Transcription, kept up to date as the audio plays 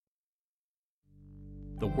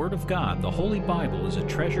The Word of God, the Holy Bible, is a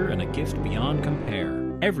treasure and a gift beyond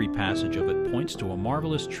compare. Every passage of it points to a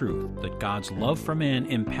marvelous truth that God's love for man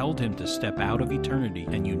impelled him to step out of eternity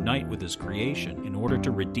and unite with his creation in order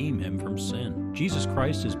to redeem him from sin. Jesus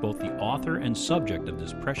Christ is both the author and subject of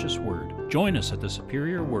this precious Word. Join us at the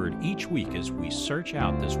Superior Word each week as we search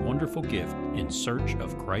out this wonderful gift in search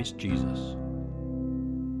of Christ Jesus.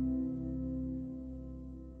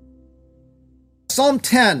 Psalm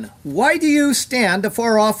 10, Why do you stand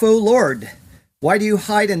afar off, O Lord? Why do you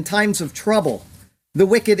hide in times of trouble? The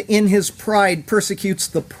wicked in his pride persecutes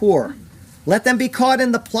the poor. Let them be caught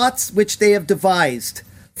in the plots which they have devised.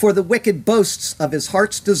 For the wicked boasts of his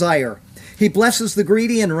heart's desire. He blesses the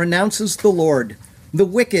greedy and renounces the Lord. The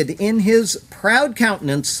wicked in his proud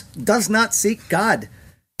countenance does not seek God.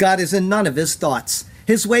 God is in none of his thoughts.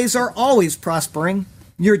 His ways are always prospering.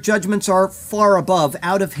 Your judgments are far above,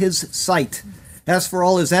 out of his sight. As for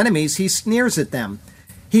all his enemies, he sneers at them.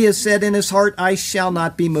 He has said in his heart, I shall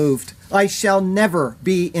not be moved. I shall never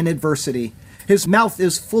be in adversity. His mouth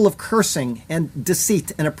is full of cursing and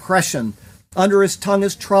deceit and oppression. Under his tongue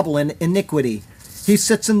is trouble and iniquity. He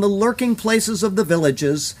sits in the lurking places of the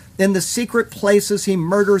villages. In the secret places he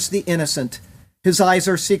murders the innocent. His eyes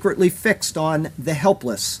are secretly fixed on the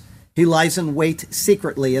helpless. He lies in wait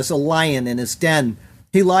secretly as a lion in his den.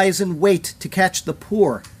 He lies in wait to catch the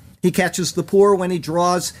poor. He catches the poor when he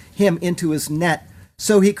draws him into his net.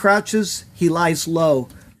 So he crouches, he lies low,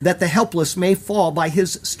 that the helpless may fall by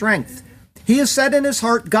his strength. He has said in his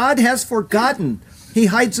heart, God has forgotten. He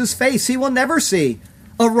hides his face, he will never see.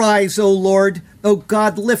 Arise, O Lord. O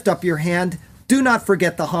God, lift up your hand. Do not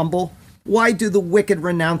forget the humble. Why do the wicked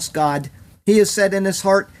renounce God? He has said in his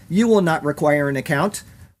heart, you will not require an account.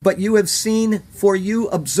 But you have seen, for you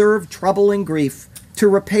observe trouble and grief, to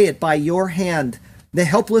repay it by your hand. The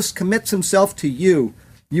helpless commits himself to you.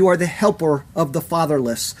 You are the helper of the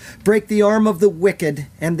fatherless. Break the arm of the wicked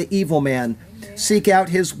and the evil man. Seek out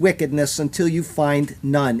his wickedness until you find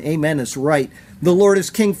none. Amen is right. The Lord is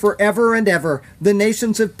king forever and ever. The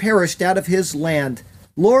nations have perished out of his land.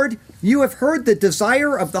 Lord, you have heard the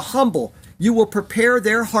desire of the humble. You will prepare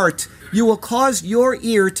their heart. You will cause your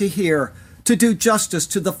ear to hear, to do justice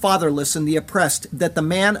to the fatherless and the oppressed, that the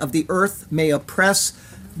man of the earth may oppress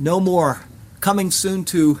no more. Coming soon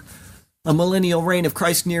to a millennial reign of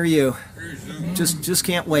Christ near you. Just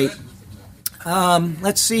can't wait.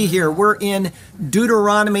 Let's see here. We're in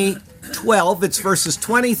Deuteronomy 12. It's verses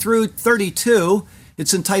 20 through 32.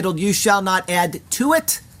 It's entitled, You Shall Not Add to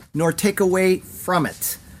It, Nor Take Away from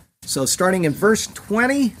It. So starting in verse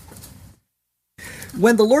 20.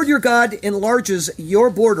 When the Lord your God enlarges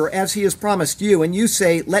your border as he has promised you, and you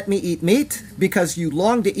say, Let me eat meat, because you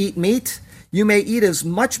long to eat meat, you may eat as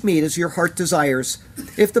much meat as your heart desires.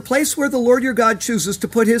 If the place where the Lord your God chooses to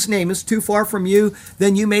put his name is too far from you,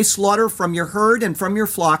 then you may slaughter from your herd and from your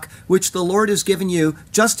flock, which the Lord has given you,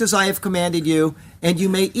 just as I have commanded you, and you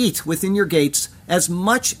may eat within your gates as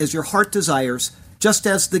much as your heart desires. Just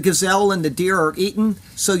as the gazelle and the deer are eaten,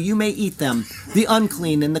 so you may eat them. The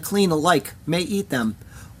unclean and the clean alike may eat them.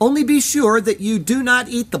 Only be sure that you do not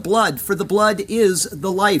eat the blood, for the blood is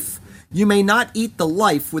the life. You may not eat the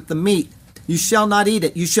life with the meat. You shall not eat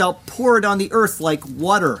it. You shall pour it on the earth like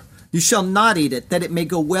water. You shall not eat it, that it may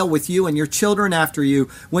go well with you and your children after you,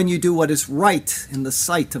 when you do what is right in the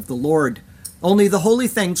sight of the Lord. Only the holy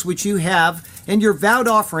things which you have, and your vowed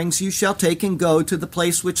offerings you shall take and go to the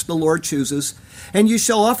place which the Lord chooses. And you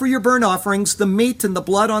shall offer your burnt offerings, the meat and the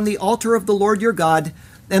blood on the altar of the Lord your God,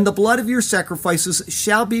 and the blood of your sacrifices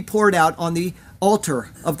shall be poured out on the altar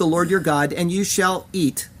of the Lord your God, and you shall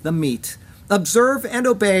eat the meat. Observe and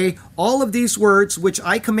obey all of these words which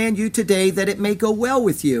I command you today, that it may go well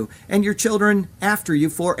with you and your children after you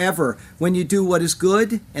forever, when you do what is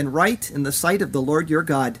good and right in the sight of the Lord your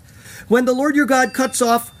God. When the Lord your God cuts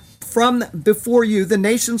off from before you the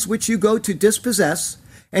nations which you go to dispossess,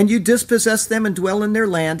 and you dispossess them and dwell in their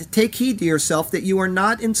land, take heed to yourself that you are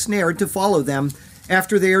not ensnared to follow them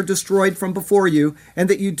after they are destroyed from before you, and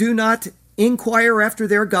that you do not inquire after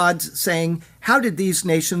their gods, saying, How did these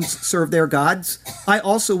nations serve their gods? I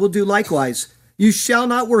also will do likewise. You shall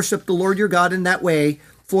not worship the Lord your God in that way,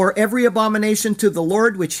 for every abomination to the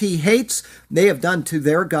Lord which he hates, they have done to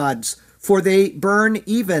their gods. For they burn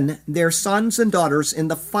even their sons and daughters in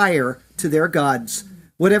the fire to their gods.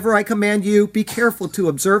 Whatever I command you, be careful to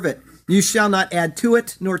observe it. You shall not add to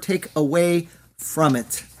it, nor take away from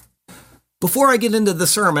it. Before I get into the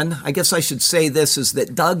sermon, I guess I should say this, is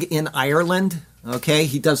that Doug in Ireland, okay,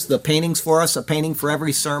 he does the paintings for us, a painting for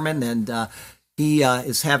every sermon, and he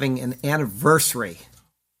is having an anniversary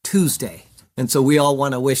Tuesday. And so we all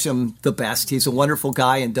want to wish him the best. He's a wonderful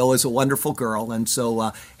guy, and Do is a wonderful girl. And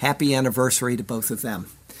so happy anniversary to both of them.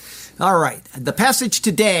 All right. The passage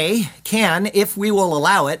today can, if we will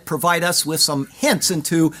allow it, provide us with some hints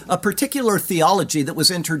into a particular theology that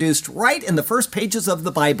was introduced right in the first pages of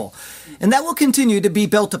the Bible. And that will continue to be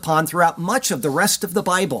built upon throughout much of the rest of the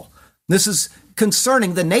Bible. This is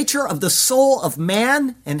concerning the nature of the soul of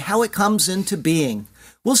man and how it comes into being.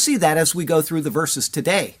 We'll see that as we go through the verses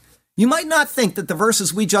today. You might not think that the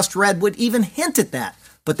verses we just read would even hint at that,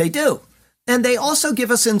 but they do. And they also give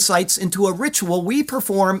us insights into a ritual we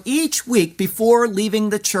perform each week before leaving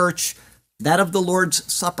the church, that of the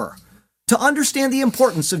Lord's Supper. To understand the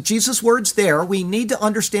importance of Jesus' words there, we need to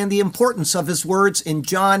understand the importance of his words in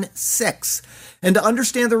John 6. And to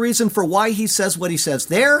understand the reason for why he says what he says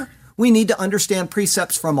there, we need to understand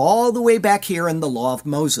precepts from all the way back here in the Law of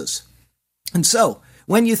Moses. And so,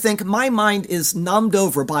 when you think my mind is numbed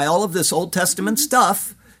over by all of this Old Testament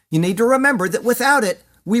stuff, you need to remember that without it,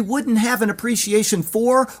 we wouldn't have an appreciation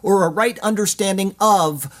for or a right understanding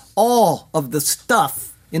of all of the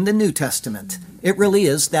stuff in the New Testament. It really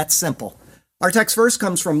is that simple. Our text verse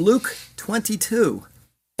comes from Luke 22.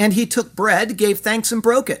 And he took bread, gave thanks, and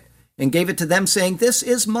broke it, and gave it to them, saying, "This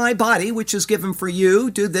is my body, which is given for you.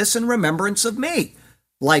 Do this in remembrance of me."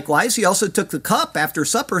 Likewise, he also took the cup after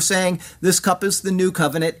supper, saying, "This cup is the new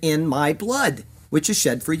covenant in my blood, which is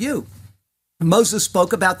shed for you." Moses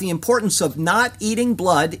spoke about the importance of not eating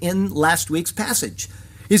blood in last week's passage.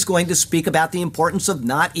 He's going to speak about the importance of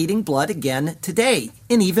not eating blood again today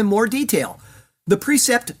in even more detail. The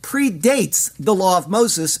precept predates the law of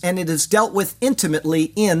Moses, and it is dealt with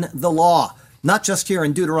intimately in the law, not just here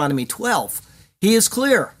in Deuteronomy 12. He is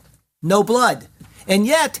clear, no blood. And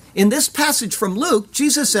yet, in this passage from Luke,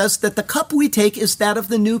 Jesus says that the cup we take is that of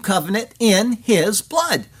the new covenant in his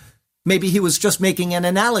blood. Maybe he was just making an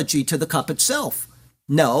analogy to the cup itself.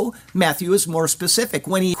 No, Matthew is more specific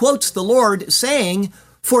when he quotes the Lord saying,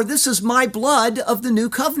 "For this is my blood of the new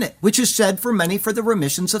covenant, which is shed for many for the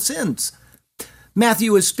remissions of sins."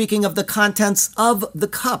 Matthew is speaking of the contents of the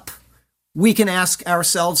cup. We can ask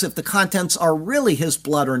ourselves if the contents are really his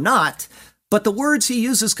blood or not, but the words he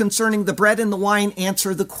uses concerning the bread and the wine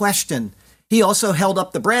answer the question. He also held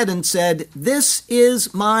up the bread and said, "This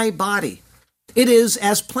is my body." It is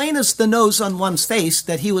as plain as the nose on one's face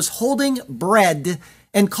that he was holding bread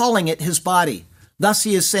and calling it his body. Thus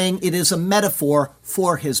he is saying it is a metaphor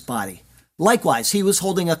for his body. Likewise, he was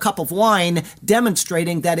holding a cup of wine,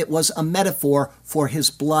 demonstrating that it was a metaphor for his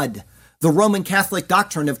blood. The Roman Catholic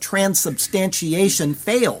doctrine of transubstantiation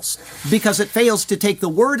fails because it fails to take the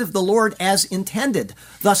word of the Lord as intended,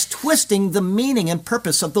 thus twisting the meaning and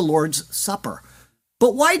purpose of the Lord's Supper.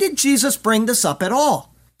 But why did Jesus bring this up at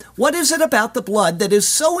all? What is it about the blood that is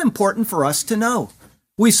so important for us to know?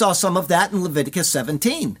 We saw some of that in Leviticus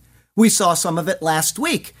 17. We saw some of it last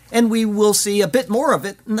week, and we will see a bit more of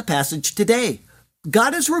it in the passage today.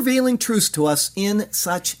 God is revealing truths to us in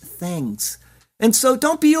such things. And so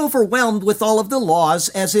don't be overwhelmed with all of the laws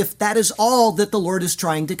as if that is all that the Lord is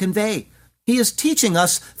trying to convey. He is teaching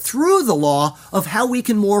us through the law of how we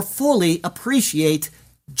can more fully appreciate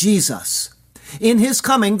Jesus. In his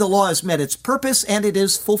coming, the law has met its purpose and it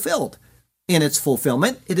is fulfilled. In its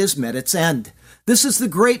fulfillment, it has met its end. This is the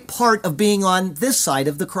great part of being on this side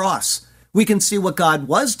of the cross. We can see what God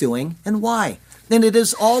was doing and why. And it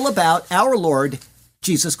is all about our Lord,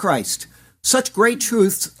 Jesus Christ. Such great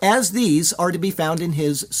truths as these are to be found in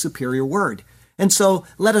his superior word. And so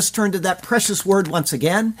let us turn to that precious word once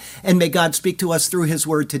again, and may God speak to us through his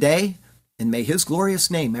word today, and may his glorious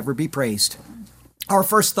name ever be praised. Our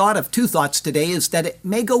first thought of two thoughts today is that it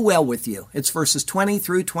may go well with you. It's verses 20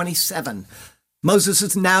 through 27. Moses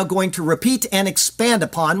is now going to repeat and expand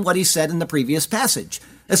upon what he said in the previous passage,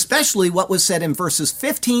 especially what was said in verses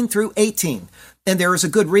 15 through 18. And there is a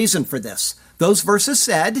good reason for this. Those verses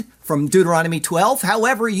said, from Deuteronomy 12,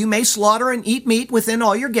 "However, you may slaughter and eat meat within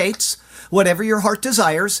all your gates, whatever your heart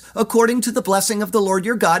desires, according to the blessing of the Lord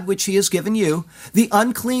your God, which he has given you. The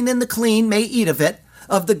unclean and the clean may eat of it,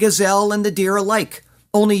 of the gazelle and the deer alike.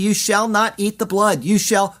 Only you shall not eat the blood. You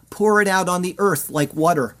shall pour it out on the earth like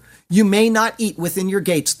water. You may not eat within your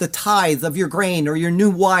gates the tithe of your grain or your new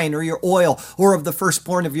wine or your oil or of the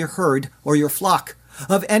firstborn of your herd or your flock,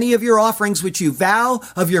 of any of your offerings which you vow,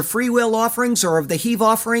 of your freewill offerings or of the heave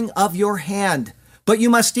offering of your hand. But you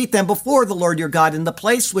must eat them before the Lord your God in the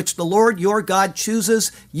place which the Lord your God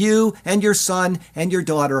chooses, you and your son and your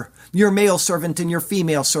daughter, your male servant and your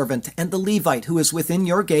female servant, and the Levite who is within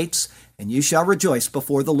your gates, and you shall rejoice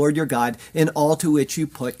before the Lord your God in all to which you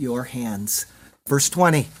put your hands." Verse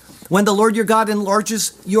 20, "When the Lord your God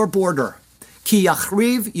enlarges your border, Ki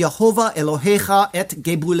yachriv Yehovah Elohecha et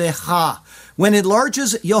gebulecha. When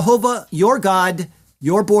enlarges Yehovah, your God,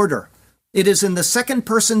 your border. It is in the second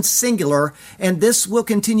person singular, and this will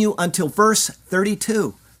continue until verse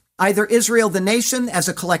 32. Either Israel, the nation, as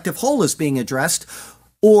a collective whole is being addressed,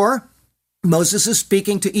 or Moses is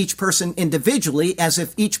speaking to each person individually as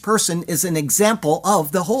if each person is an example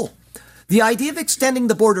of the whole. The idea of extending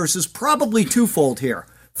the borders is probably twofold here.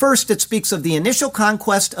 First, it speaks of the initial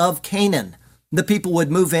conquest of Canaan. The people would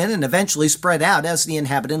move in and eventually spread out as the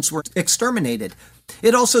inhabitants were exterminated.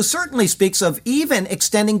 It also certainly speaks of even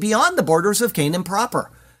extending beyond the borders of Canaan proper.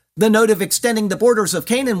 The note of extending the borders of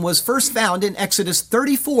Canaan was first found in Exodus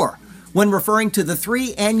 34, when referring to the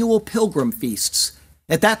 3 annual pilgrim feasts.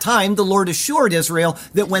 At that time, the Lord assured Israel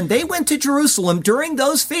that when they went to Jerusalem during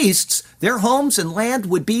those feasts, their homes and land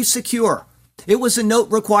would be secure. It was a note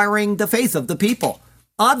requiring the faith of the people.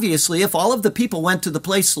 Obviously, if all of the people went to the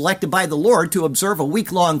place selected by the Lord to observe a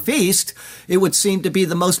week-long feast, it would seem to be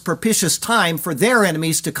the most propitious time for their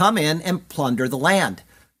enemies to come in and plunder the land.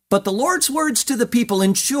 But the Lord's words to the people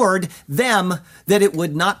ensured them that it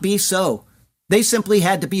would not be so. They simply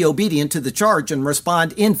had to be obedient to the charge and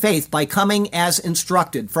respond in faith by coming as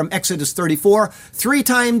instructed. From Exodus 34, 3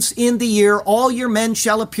 times in the year all your men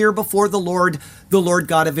shall appear before the Lord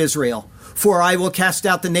God of Israel. For I will cast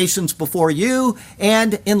out the nations before you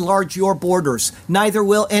and enlarge your borders. Neither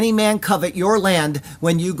will any man covet your land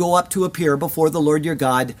when you go up to appear before the Lord your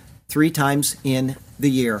God 3 times in the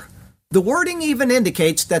year. The wording even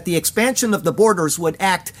indicates that the expansion of the borders would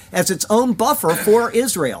act as its own buffer for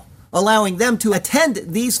Israel, allowing them to attend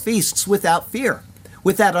these feasts without fear.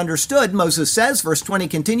 With that understood, Moses says, verse 20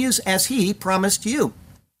 continues, as he promised you.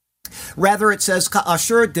 Rather, it says,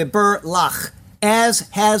 Ka'asher deber lach, as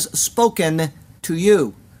has spoken to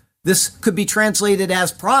you. This could be translated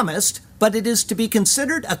as promised, but it is to be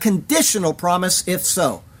considered a conditional promise if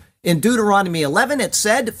so. In Deuteronomy 11, it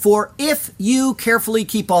said, for if you carefully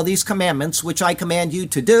keep all these commandments, which I command you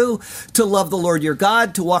to do, to love the Lord your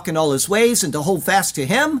God, to walk in all his ways, and to hold fast to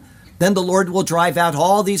him, then the Lord will drive out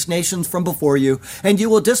all these nations from before you, and you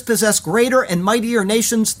will dispossess greater and mightier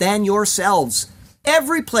nations than yourselves.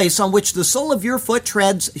 Every place on which the sole of your foot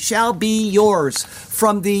treads shall be yours,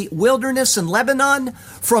 from the wilderness in Lebanon,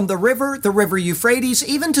 from the river Euphrates,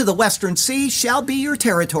 even to the western sea shall be your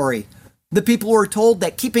territory. The people were told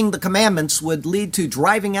that keeping the commandments would lead to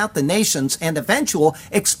driving out the nations and eventual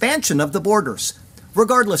expansion of the borders.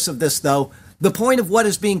 Regardless of this, though, the point of what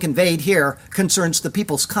is being conveyed here concerns the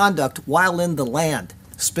people's conduct while in the land,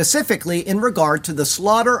 specifically in regard to the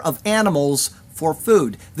slaughter of animals for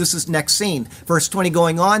food. This is next scene. Verse 20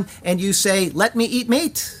 going on, and you say, let me eat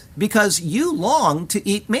meat, because you long to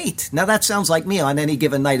eat meat. Now that sounds like me on any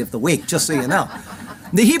given night of the week, just so you know.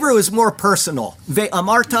 The Hebrew is more personal.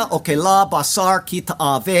 Ve'amarta okela basar ki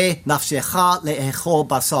ta'ave nafshecha le'echol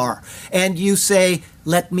basar. And you say,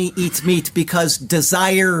 let me eat meat, because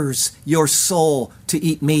desires your soul to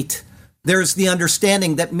eat meat. There's the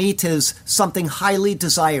understanding that meat is something highly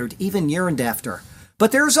desired, even yearned after.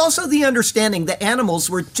 But there is also the understanding that animals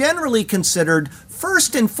were generally considered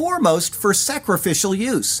first and foremost for sacrificial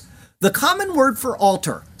use. The common word for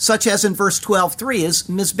altar, such as in verse 12:3, is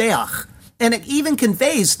mizbeach, and it even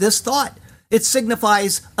conveys this thought. It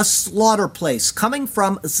signifies a slaughter place, coming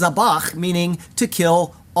from zabach, meaning to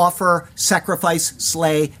kill, offer, sacrifice,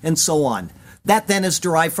 slay, and so on. That then is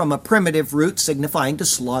derived from a primitive root signifying to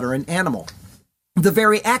slaughter an animal. The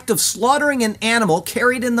very act of slaughtering an animal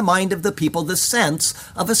carried in the mind of the people the sense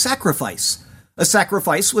of a sacrifice. A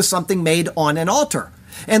sacrifice was something made on an altar,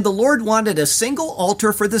 and the Lord wanted a single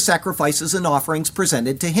altar for the sacrifices and offerings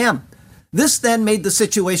presented to him. This then made the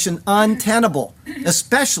situation untenable,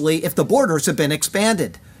 especially if the borders had been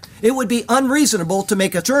expanded. It would be unreasonable to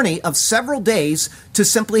make a journey of several days to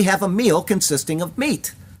simply have a meal consisting of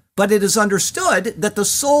meat. But it is understood that the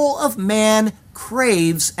soul of man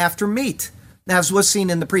craves after meat. As was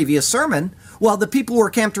seen in the previous sermon, while the people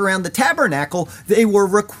were camped around the tabernacle, they were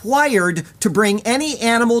required to bring any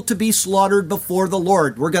animal to be slaughtered before the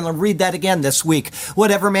Lord. We're going to read that again this week.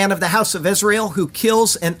 Whatever man of the house of Israel who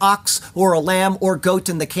kills an ox or a lamb or goat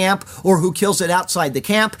in the camp, or who kills it outside the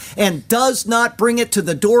camp, and does not bring it to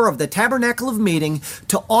the door of the tabernacle of meeting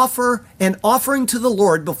to offer an offering to the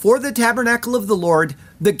Lord before the tabernacle of the Lord,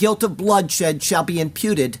 the guilt of bloodshed shall be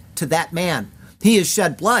imputed to that man. He has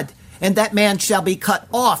shed blood, and that man shall be cut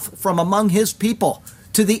off from among his people,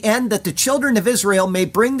 to the end that the children of Israel may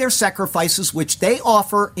bring their sacrifices which they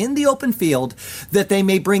offer in the open field, that they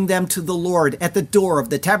may bring them to the Lord at the door of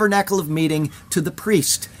the tabernacle of meeting to the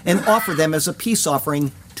priest, and offer them as a peace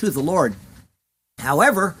offering to the Lord.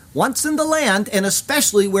 However, once in the land, and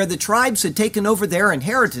especially where the tribes had taken over their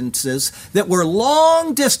inheritances that were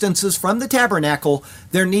long distances from the tabernacle,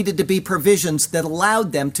 there needed to be provisions that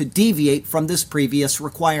allowed them to deviate from this previous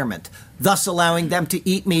requirement, thus allowing them to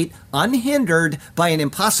eat meat unhindered by an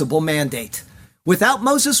impossible mandate. Without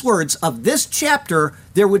Moses' words of this chapter,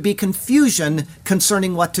 there would be confusion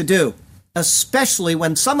concerning what to do, especially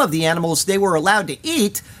when some of the animals they were allowed to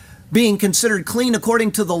eat, being considered clean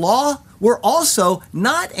according to the law, were also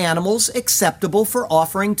not animals acceptable for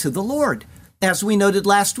offering to the Lord. As we noted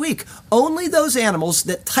last week, only those animals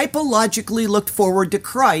that typologically looked forward to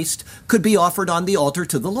Christ could be offered on the altar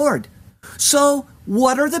to the Lord. So,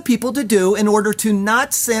 what are the people to do in order to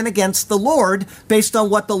not sin against the Lord based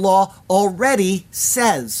on what the law already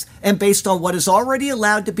says and based on what is already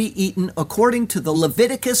allowed to be eaten according to the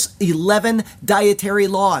Leviticus 11 dietary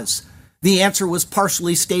laws? The answer was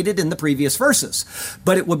partially stated in the previous verses,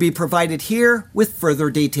 but it will be provided here with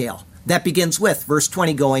further detail. That begins with verse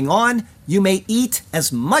 20 going on, "You may eat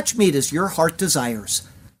as much meat as your heart desires."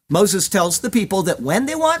 Moses tells the people that when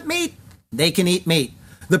they want meat, they can eat meat.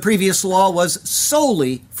 The previous law was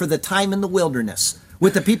solely for the time in the wilderness.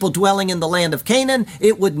 With the people dwelling in the land of Canaan,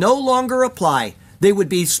 it would no longer apply. They would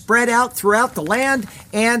be spread out throughout the land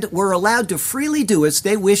and were allowed to freely do as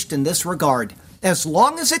they wished in this regard, as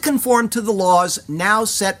long as it conformed to the laws now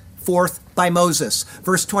set forth by Moses.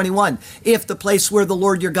 Verse 21, "If the place where the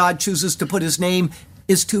Lord your God chooses to put his name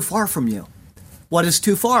is too far from you." What is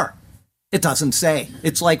too far? It doesn't say.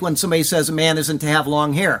 It's like when somebody says a man isn't to have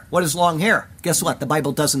long hair. What is long hair? Guess what? The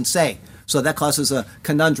Bible doesn't say. So that causes a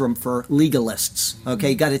conundrum for legalists.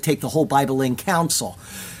 Okay, you got to take the whole Bible in counsel.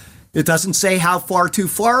 It doesn't say how far too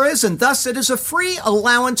far is, and thus it is a free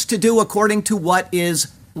allowance to do according to what is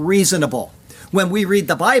reasonable. When we read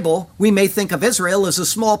the Bible, we may think of Israel as a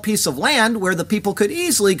small piece of land where the people could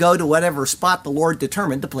easily go to whatever spot the Lord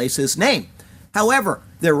determined to place his name. However,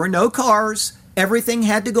 there were no cars. Everything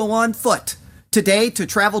had to go on foot. Today, to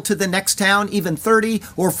travel to the next town, even 30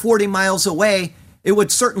 or 40 miles away, it would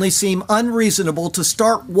certainly seem unreasonable to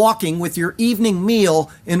start walking with your evening meal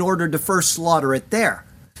in order to first slaughter it there.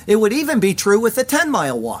 It would even be true with a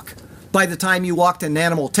 10-mile walk. By the time you walked an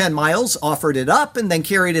animal 10 miles, offered it up, and then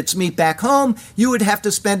carried its meat back home, you would have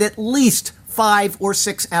to spend at least 5 or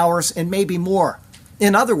 6 hours and maybe more.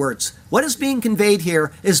 In other words, what is being conveyed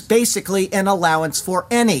here is basically an allowance for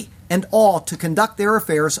any and all to conduct their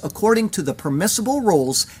affairs according to the permissible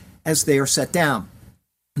rules as they are set down.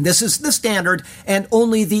 This is the standard, and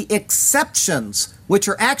only the exceptions, which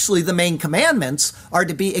are actually the main commandments, are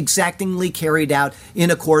to be exactingly carried out in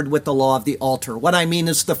accord with the law of the altar. What I mean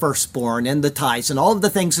is the firstborn and the tithes and all of the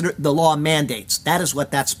things that the law mandates. That is what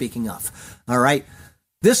that's speaking of. All right?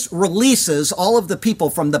 This releases all of the people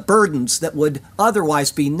from the burdens that would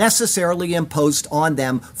otherwise be necessarily imposed on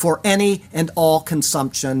them for any and all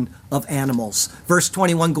consumption of animals. Verse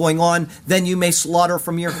 21 going on, "Then you may slaughter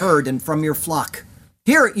from your herd and from your flock."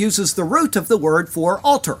 Here it uses the root of the word for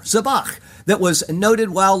altar, zabach, that was noted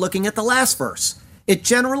while looking at the last verse. It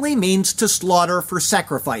generally means to slaughter for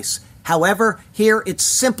sacrifice. However, here it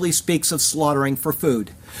simply speaks of slaughtering for food.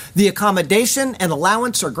 The accommodation and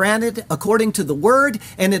allowance are granted according to the word,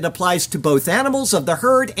 and it applies to both animals of the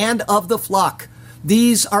herd and of the flock.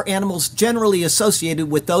 These are animals generally associated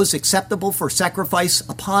with those acceptable for sacrifice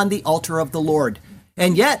upon the altar of the Lord.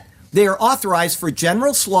 And yet, they are authorized for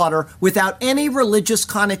general slaughter without any religious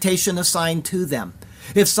connotation assigned to them.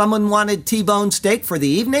 If someone wanted T-bone steak for the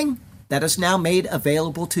evening, that is now made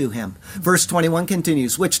available to him. Verse 21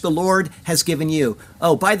 continues, "which the Lord has given you."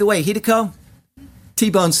 Oh, by the way, Hideko,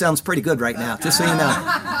 T-bone sounds pretty good right now, just so you know.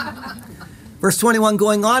 Verse 21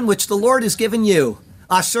 going on, "which the Lord has given you.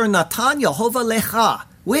 Asher natan Yehovah lecha,"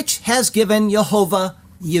 which has given Yehovah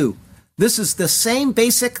you. This is the same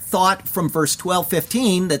basic thought from verse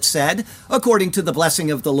 12:15 that said, "according to the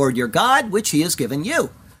blessing of the Lord your God, which he has given you."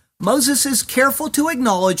 Moses is careful to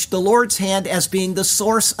acknowledge the Lord's hand as being the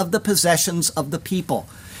source of the possessions of the people.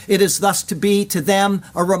 It is thus to be to them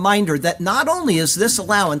a reminder that not only is this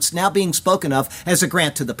allowance now being spoken of as a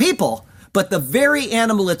grant to the people, but the very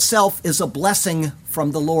animal itself is a blessing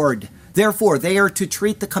from the Lord. Therefore, they are to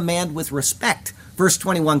treat the command with respect. Verse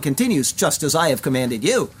 21 continues, "just as I have commanded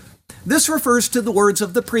you." This refers to the words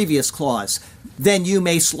of the previous clause. "Then you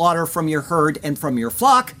may slaughter from your herd and from your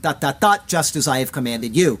flock, ... just as I have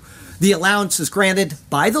commanded you." The allowance is granted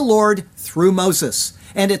by the Lord through Moses,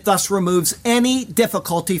 and it thus removes any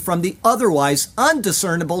difficulty from the otherwise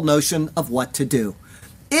undiscernible notion of what to do.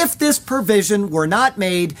 If this provision were not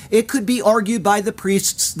made, it could be argued by the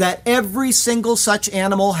priests that every single such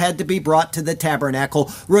animal had to be brought to the tabernacle,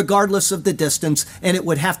 regardless of the distance, and it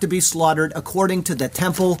would have to be slaughtered according to the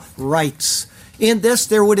temple rites. In this,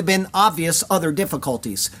 there would have been obvious other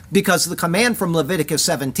difficulties, because the command from Leviticus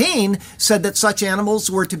 17 said that such animals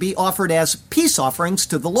were to be offered as peace offerings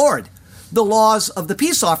to the Lord. The laws of the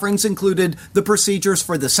peace offerings included the procedures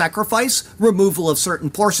for the sacrifice, removal of certain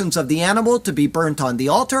portions of the animal to be burnt on the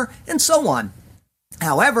altar, and so on.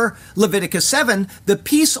 However, Leviticus 7, the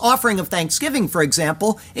peace offering of thanksgiving, for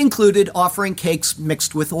example, included offering cakes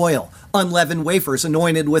mixed with oil, unleavened wafers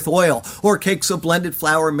anointed with oil, or cakes of blended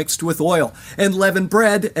flour mixed with oil, and leavened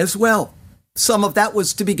bread as well. Some of that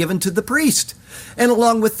was to be given to the priest. And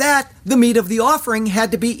along with that, the meat of the offering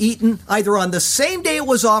had to be eaten either on the same day it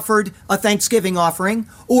was offered, a thanksgiving offering,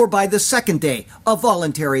 or by the second day, a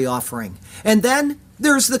voluntary offering. And then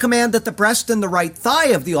there's the command that the breast and the right thigh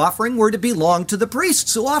of the offering were to belong to the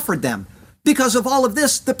priests who offered them. Because of all of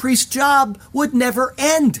this, the priest's job would never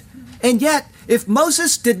end. And yet, if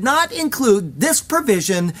Moses did not include this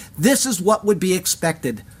provision, this is what would be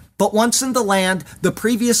expected. But once in the land, the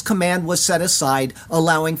previous command was set aside,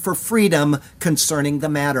 allowing for freedom concerning the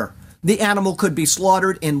matter. The animal could be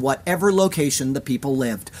slaughtered in whatever location the people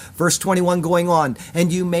lived. Verse 21 going on,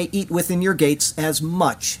 and you may eat within your gates as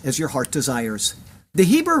much as your heart desires. The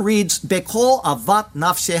Hebrew reads, Bekol avat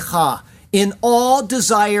nafshecha, in all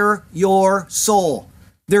desire your soul.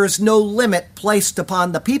 There is no limit placed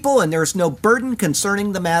upon the people, and there is no burden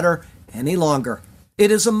concerning the matter any longer. It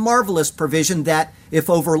is a marvelous provision that, if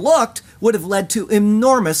overlooked, would have led to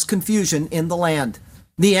enormous confusion in the land.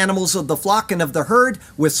 The animals of the flock and of the herd,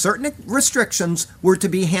 with certain restrictions, were to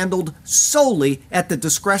be handled solely at the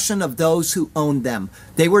discretion of those who owned them.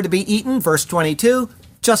 They were to be eaten, verse 22,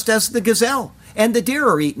 just as the gazelle and the deer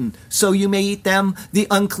are eaten. So you may eat them, the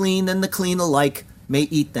unclean and the clean alike may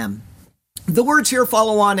eat them. The words here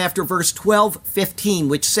follow on after verse 12:15,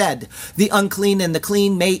 which said, the unclean and the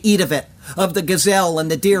clean may eat of it, of the gazelle and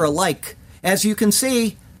the deer alike. As you can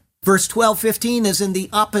see, verse 12:15 is in the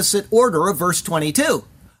opposite order of verse 22.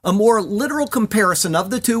 A more literal comparison of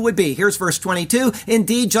the two would be, here's verse 22,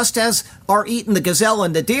 indeed, just as are eaten the gazelle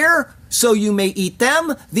and the deer, so you may eat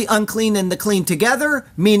them, the unclean and the clean together,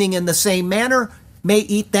 meaning in the same manner, may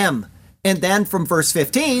eat them. And then from verse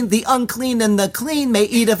 15, the unclean and the clean may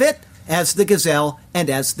eat of it, as the gazelle and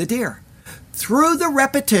as the deer. Through the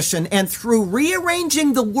repetition and through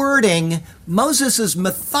rearranging the wording, Moses is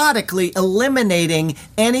methodically eliminating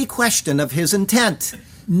any question of his intent.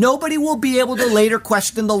 Nobody will be able to later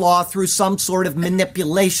question the law through some sort of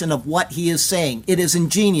manipulation of what he is saying. It is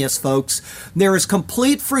ingenious, folks. There is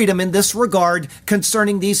complete freedom in this regard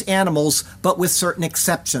concerning these animals, but with certain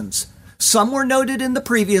exceptions. Some were noted in the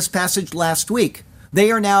previous passage last week.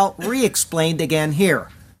 They are now re-explained again here.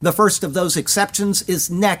 The first of those exceptions is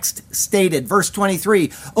next stated. Verse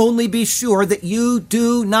 23, only be sure that you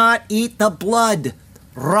do not eat the blood.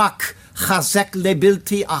 Rak chazek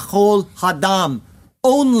lebilti achol hadam.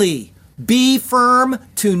 Only be firm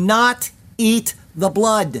to not eat the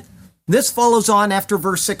blood. This follows on after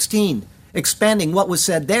verse 16, expanding what was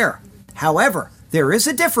said there. However, there is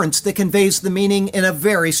a difference that conveys the meaning in a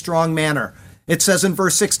very strong manner. It says in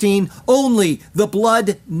verse 16, only the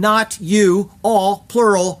blood, not you, all,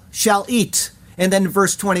 plural, shall eat. And then in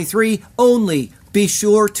verse 23, only be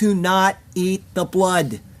sure to not eat the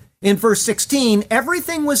blood. In verse 16,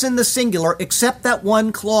 everything was in the singular except that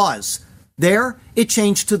one clause. There, it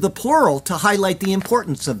changed to the plural to highlight the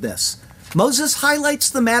importance of this. Moses highlights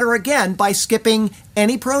the matter again by skipping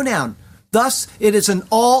any pronoun. Thus, it is an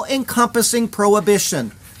all-encompassing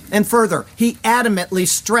prohibition. And further, he adamantly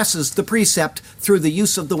stresses the precept through the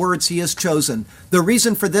use of the words he has chosen. The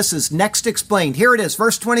reason for this is next explained. Here it is.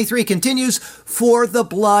 Verse 23 continues, for the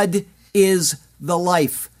blood is the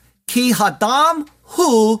life. Ki hadam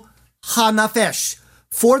hu hanafesh.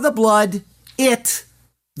 For the blood, it,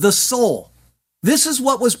 the soul. This is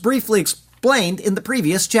what was briefly explained in the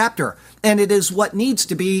previous chapter, and it is what needs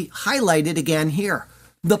to be highlighted again here.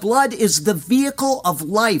 The blood is the vehicle of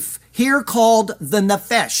life, here called the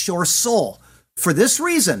nefesh, or soul. For this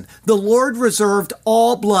reason, the Lord reserved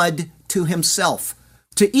all blood to himself.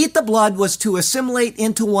 To eat the blood was to assimilate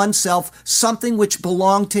into oneself something which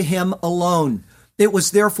belonged to him alone. It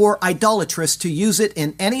was therefore idolatrous to use it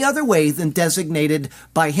in any other way than designated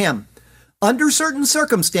by him. Under certain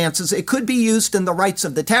circumstances, it could be used in the rites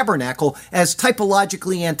of the tabernacle as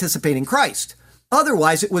typologically anticipating Christ.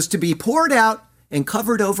 Otherwise, it was to be poured out and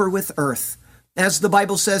covered over with earth. As the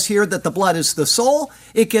Bible says here that the blood is the soul,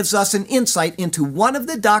 it gives us an insight into one of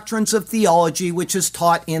the doctrines of theology which is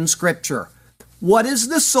taught in Scripture. What is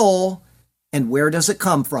the soul, and where does it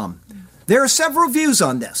come from? There are several views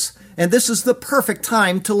on this, and this is the perfect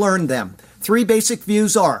time to learn them. Three basic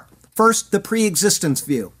views are: first, the pre-existence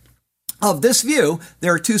view. Of this view,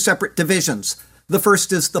 there are two separate divisions. The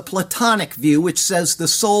first is the Platonic view, which says the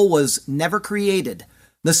soul was never created.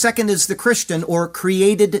 The second is the Christian or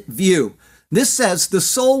created view. This says the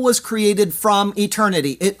soul was created from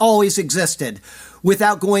eternity. It always existed.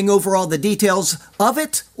 Without going over all the details of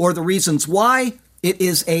it or the reasons why, it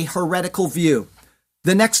is a heretical view.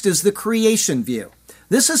 The next is the creation view.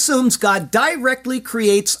 This assumes God directly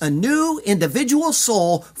creates a new individual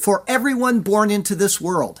soul for everyone born into this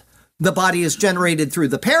world. The body is generated through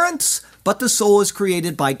the parents, but the soul is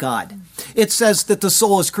created by God. It says that the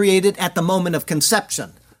soul is created at the moment of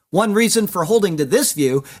conception. One reason for holding to this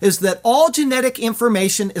view is that all genetic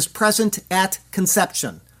information is present at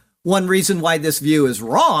conception. One reason why this view is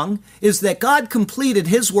wrong is that God completed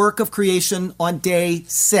his work of creation on day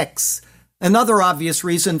 6. Another obvious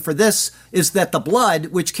reason for this is that the blood,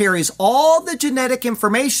 which carries all the genetic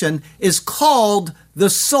information, is called the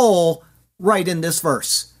soul right in this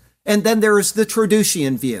verse. And then there is the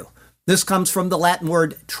Traducian view. This comes from the Latin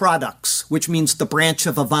word tradux, which means the branch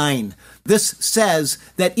of a vine. This says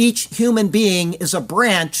that each human being is a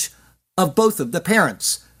branch of both of the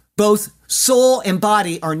parents. Both soul and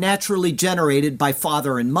body are naturally generated by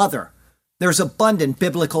father and mother. There's abundant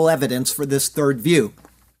biblical evidence for this third view.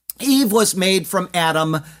 Eve was made from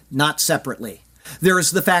Adam, not separately. There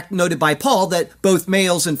is the fact noted by Paul that both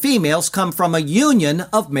males and females come from a union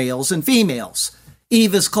of males and females.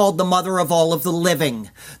 Eve is called the mother of all of the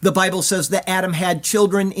living. The Bible says that Adam had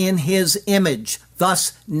children in his image.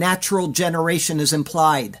 Thus, natural generation is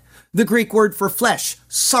implied. The Greek word for flesh,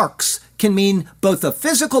 sarx, can mean both a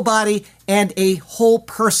physical body and a whole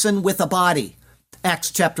person with a body. Acts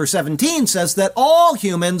chapter 17 says that all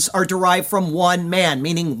humans are derived from one man,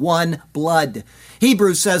 meaning one blood.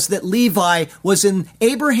 Hebrews says that Levi was in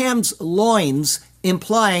Abraham's loins,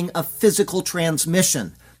 implying a physical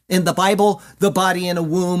transmission. In the Bible, the body in a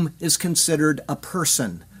womb is considered a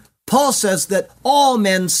person. Paul says that all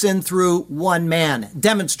men sin through one man,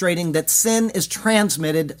 demonstrating that sin is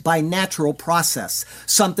transmitted by natural process,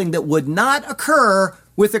 something that would not occur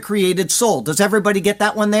with a created soul. Does everybody get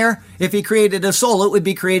that one there? If he created a soul, it would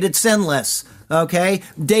be created sinless. Okay?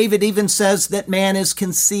 David even says that man is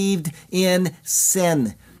conceived in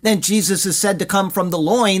sin. Then Jesus is said to come from the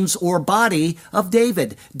loins or body of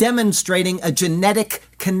David, demonstrating a genetic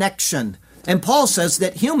connection. And Paul says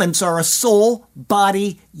that humans are a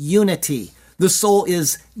soul-body unity. The soul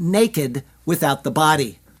is naked without the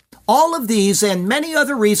body. All of these and many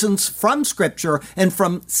other reasons from Scripture and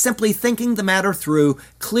from simply thinking the matter through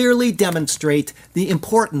clearly demonstrate the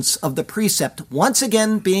importance of the precept once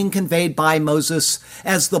again being conveyed by Moses.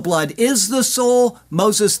 As the blood is the soul,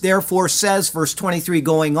 Moses therefore says, verse 23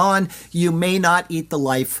 going on, you may not eat the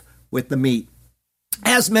life with the meat.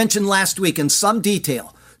 As mentioned last week in some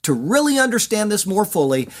detail, to really understand this more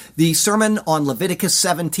fully, the sermon on Leviticus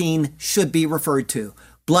 17 should be referred to.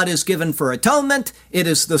 Blood is given for atonement, it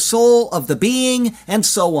is the soul of the being, and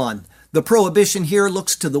so on. The prohibition here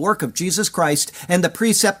looks to the work of Jesus Christ, and the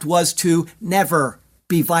precept was to never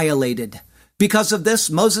be violated. Because of this,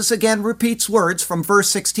 Moses again repeats words from verse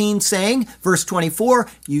 16 saying, verse 24,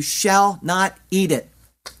 you shall not eat it.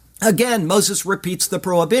 Again, Moses repeats the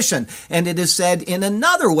prohibition, and it is said in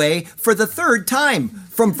another way for the third time.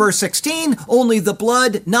 From verse 16, only the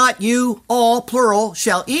blood, not you, all, plural,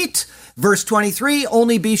 shall eat. Verse 23,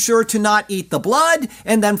 only be sure to not eat the blood.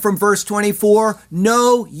 And then from verse 24,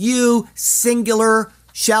 no, you, singular,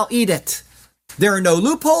 shall eat it. There are no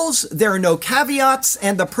loopholes, there are no caveats,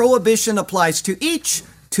 and the prohibition applies to each,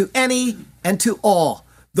 to any, and to all.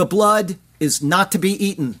 The blood is not to be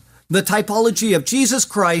eaten. The typology of Jesus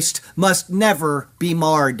Christ must never be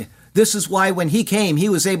marred. This is why when he came, he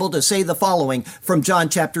was able to say the following from John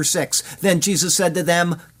chapter 6. Then Jesus said to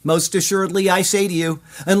them, most assuredly I say to you,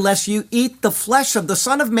 unless you eat the flesh of the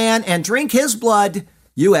Son of Man and drink his blood,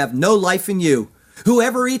 you have no life in you.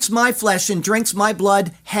 Whoever eats my flesh and drinks my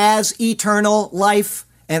blood has eternal life,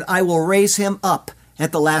 and I will raise him up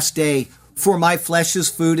at the last day. For my flesh is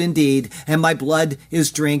food indeed, and my blood is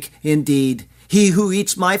drink indeed. He who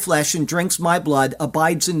eats my flesh and drinks my blood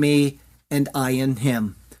abides in me, and I in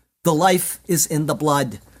him. The life is in the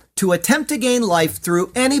blood. To attempt to gain life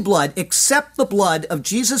through any blood except the blood of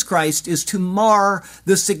Jesus Christ is to mar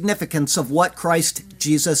the significance of what Christ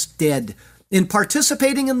Jesus did. In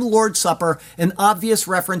participating in the Lord's Supper, an obvious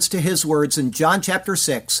reference to his words in John chapter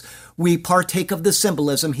 6, we partake of the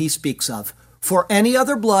symbolism he speaks of. For any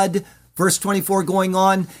other blood, verse 24 going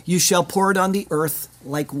on, you shall pour it on the earth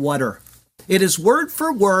like water. It is word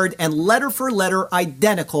for word and letter for letter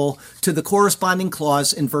identical to the corresponding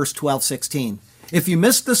clause in verse 12:16. If you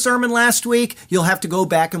missed the sermon last week, you'll have to go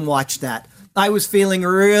back and watch that. I was feeling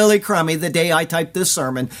really crummy the day I typed this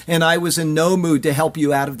sermon, and I was in no mood to help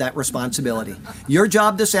you out of that responsibility. Your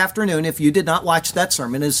job this afternoon, if you did not watch that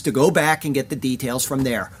sermon, is to go back and get the details from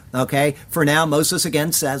there. Okay? For now, Moses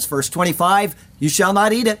again says, verse 25, you shall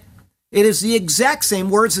not eat it. It is the exact same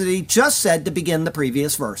words that he just said to begin the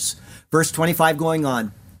previous verse. Verse 25 going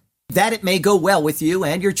on, that it may go well with you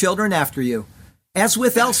and your children after you. As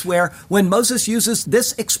with elsewhere, when Moses uses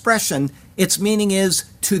this expression, its meaning is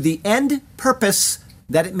to the end purpose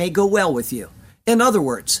that it may go well with you. In other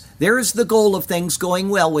words, there is the goal of things going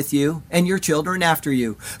well with you and your children after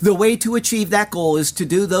you. The way to achieve that goal is to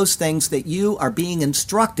do those things that you are being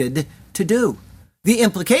instructed to do. The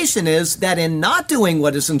implication is that in not doing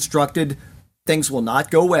what is instructed, things will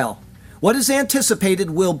not go well. What is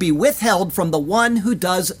anticipated will be withheld from the one who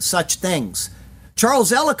does such things.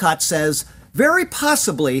 Charles Ellicott says, very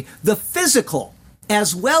possibly the physical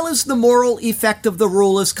as well as the moral effect of the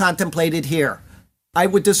rule is contemplated here. I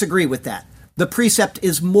would disagree with that. The precept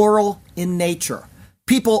is moral in nature.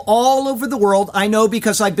 People all over the world, I know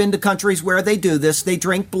because I've been to countries where they do this, they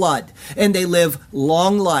drink blood and they live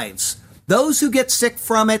long lives. Those who get sick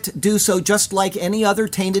from it do so just like any other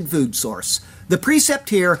tainted food source. The precept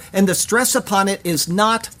here and the stress upon it is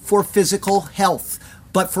not for physical health,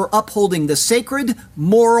 but for upholding the sacred,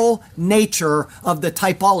 moral nature of the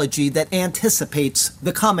typology that anticipates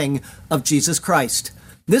the coming of Jesus Christ.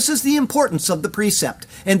 This is the importance of the precept,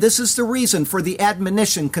 and this is the reason for the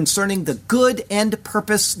admonition concerning the good end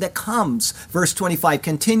purpose that comes. Verse 25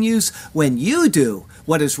 continues, when you do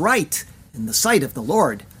what is right in the sight of the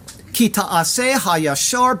Lord. Ki ta'aseh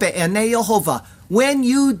hayashar be'enei Yehovah. When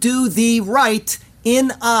you do the right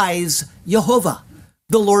in eyes Yehovah.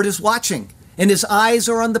 The Lord is watching, and his eyes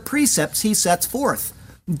are on the precepts he sets forth.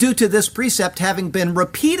 Due to this precept having been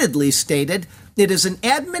repeatedly stated, it is an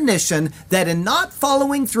admonition that in not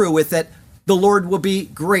following through with it, the Lord will be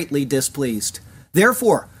greatly displeased.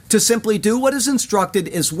 Therefore, to simply do what is instructed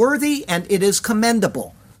is worthy and it is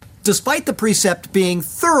commendable. Despite the precept being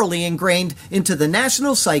thoroughly ingrained into the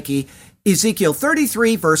national psyche, Ezekiel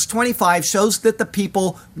 33 verse 25 shows that the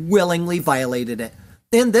people willingly violated it.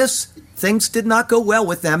 In this, things did not go well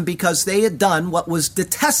with them because they had done what was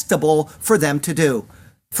detestable for them to do.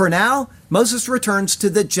 For now, Moses returns to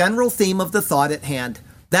the general theme of the thought at hand,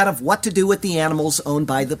 that of what to do with the animals owned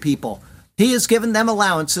by the people. He has given them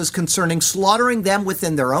allowances concerning slaughtering them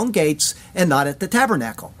within their own gates and not at the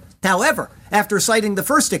tabernacle. However, after citing the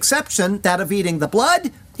first exception, that of eating the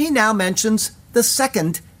blood, he now mentions the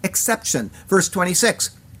second exception. Verse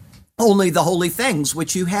 26, only the holy things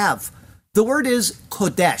which you have. The word is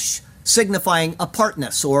kodesh, signifying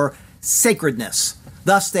apartness or sacredness.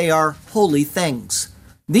 Thus they are holy things.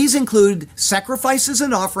 These include sacrifices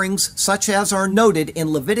and offerings such as are noted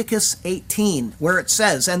in Leviticus 18, where it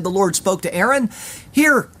says, and the Lord spoke to Aaron,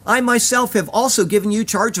 here I myself have also given you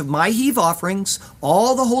charge of my heave offerings,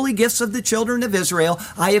 all the holy gifts of the children of Israel,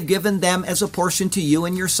 I have given them as a portion to you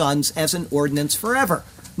and your sons as an ordinance forever.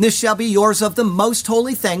 This shall be yours of the most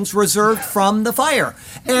holy things reserved from the fire.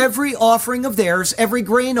 Every offering of theirs, every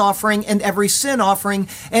grain offering, and every sin offering,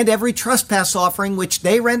 and every trespass offering which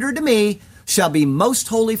they render to me, shall be most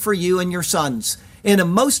holy for you and your sons. In a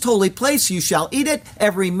most holy place you shall eat it.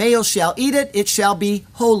 Every male shall eat it. It shall be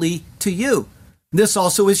holy to you. This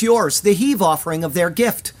also is yours, the heave offering of their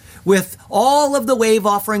gift. With all of the wave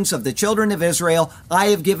offerings of the children of Israel, I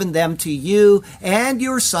have given them to you and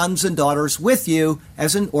your sons and daughters with you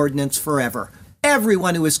as an ordinance forever.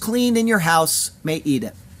 Everyone who is clean in your house may eat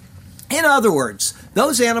it. In other words,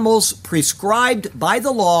 those animals prescribed by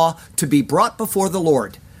the law to be brought before the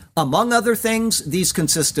Lord. Among other things, these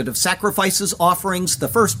consisted of sacrifices, offerings, the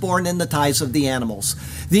firstborn, and the tithes of the animals.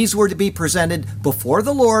 These were to be presented before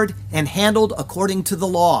the Lord and handled according to the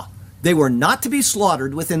law. They were not to be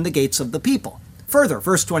slaughtered within the gates of the people. Further,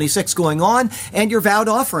 verse 26 going on, and your vowed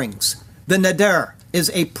offerings. The neder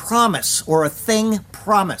is a promise or a thing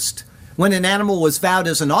promised. When an animal was vowed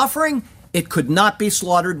as an offering, it could not be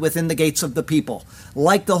slaughtered within the gates of the people.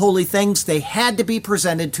 Like the holy things, they had to be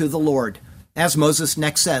presented to the Lord. As Moses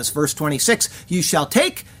next says, verse 26, you shall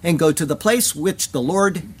take and go to the place which the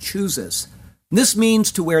Lord chooses. This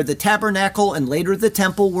means to where the tabernacle and later the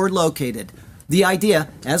temple were located. The idea,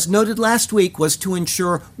 as noted last week, was to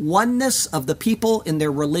ensure oneness of the people in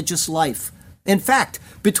their religious life. In fact,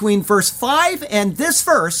 between verse 5 and this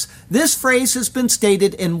verse, this phrase has been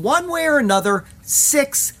stated in one way or another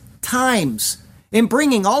 6 times. In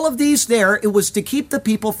bringing all of these there, it was to keep the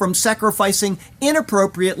people from sacrificing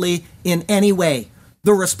inappropriately in any way.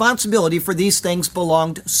 The responsibility for these things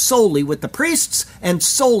belonged solely with the priests and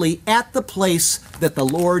solely at the place that the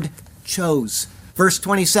Lord chose. Verse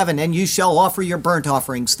 27, and you shall offer your burnt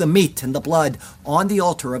offerings, the meat and the blood, on the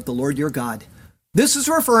altar of the Lord your God. This is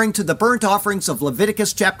referring to the burnt offerings of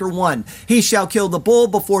Leviticus chapter 1. He shall kill the bull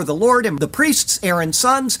before the Lord, and the priests, Aaron's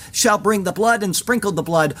sons, shall bring the blood and sprinkle the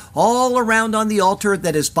blood all around on the altar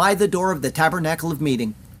that is by the door of the tabernacle of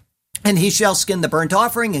meeting. And he shall skin the burnt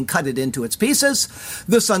offering and cut it into its pieces.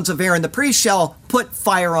 The sons of Aaron the priest shall put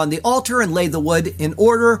fire on the altar and lay the wood in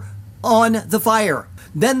order on the fire.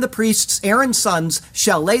 Then the priests, Aaron's sons,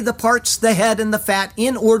 shall lay the parts, the head, and the fat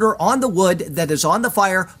in order on the wood that is on the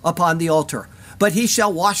fire upon the altar. But he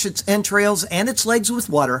shall wash its entrails and its legs with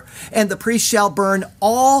water, and the priest shall burn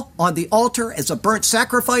all on the altar as a burnt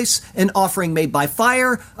sacrifice, an offering made by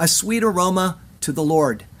fire, a sweet aroma to the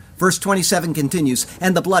Lord. Verse 27 continues,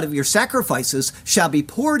 and the blood of your sacrifices shall be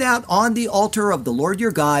poured out on the altar of the Lord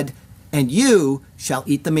your God, and you shall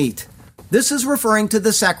eat the meat. This is referring to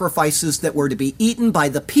the sacrifices that were to be eaten by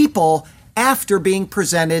the people after being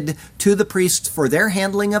presented to the priests for their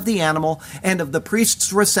handling of the animal and of the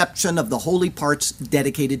priest's reception of the holy parts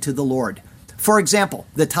dedicated to the Lord. For example,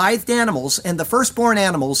 the tithed animals and the firstborn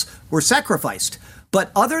animals were sacrificed, but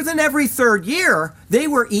other than every third year, they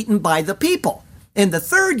were eaten by the people. In the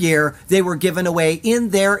third year, they were given away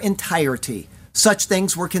in their entirety. Such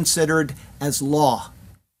things were considered as law.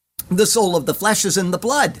 The soul of the flesh is in the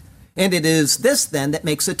blood, and it is this then that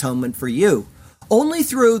makes atonement for you. Only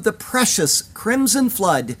through the precious crimson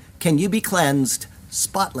flood can you be cleansed,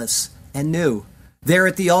 spotless and new. There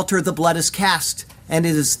at the altar the blood is cast, and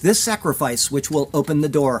it is this sacrifice which will open the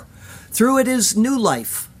door. Through it is new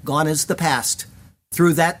life, gone is the past.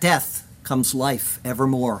 Through that death comes life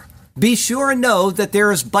evermore. Be sure and know that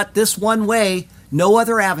there is but this one way. No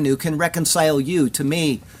other avenue can reconcile you to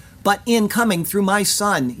me. But in coming through my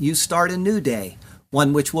Son, you start a new day,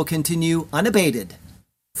 one which will continue unabated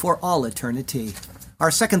for all eternity. Our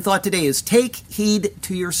second thought today is take heed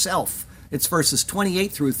to yourself. It's verses 28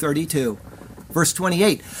 through 32. Verse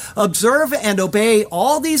 28, observe and obey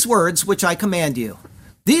all these words which I command you.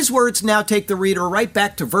 These words now take the reader right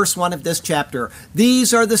back to verse 1 of this chapter.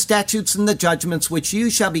 These are the statutes and the judgments which you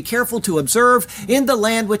shall be careful to observe in the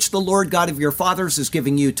land which the Lord God of your fathers is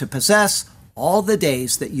giving you to possess all the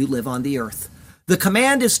days that you live on the earth. The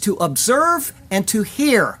command is to observe and to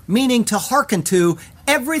hear, meaning to hearken to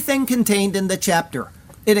everything contained in the chapter.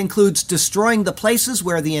 It includes destroying the places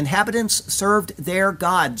where the inhabitants served their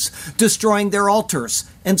gods, destroying their altars,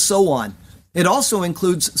 and so on. It also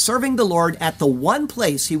includes serving the Lord at the one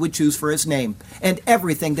place he would choose for his name, and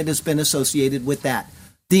everything that has been associated with that.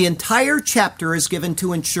 The entire chapter is given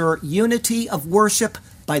to ensure unity of worship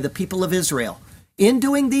by the people of Israel. In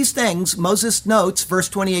doing these things, Moses notes, verse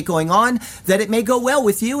 28 going on, that it may go well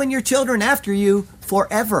with you and your children after you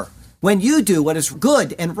forever, when you do what is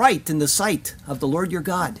good and right in the sight of the Lord your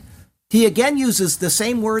God. He again uses the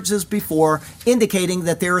same words as before, indicating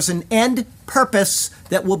that there is an end purpose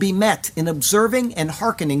that will be met in observing and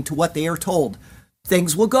hearkening to what they are told.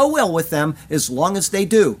 Things will go well with them as long as they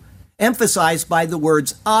do, emphasized by the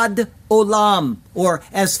words ad olam, or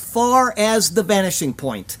as far as the vanishing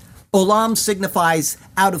point. Olam signifies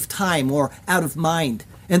out of time or out of mind,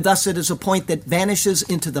 and thus it is a point that vanishes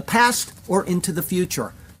into the past or into the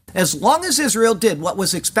future. As long as Israel did what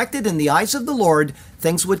was expected in the eyes of the Lord,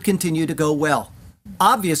 things would continue to go well.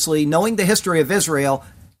 Obviously, knowing the history of Israel,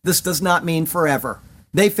 this does not mean forever.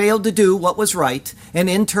 They failed to do what was right, and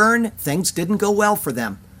in turn, things didn't go well for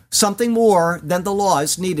them. Something more than the law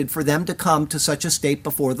is needed for them to come to such a state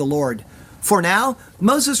before the Lord. For now,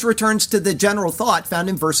 Moses returns to the general thought found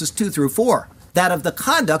in verses 2 through 4, that of the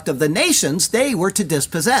conduct of the nations they were to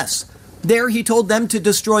dispossess. There he told them to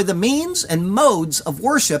destroy the means and modes of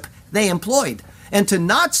worship they employed, and to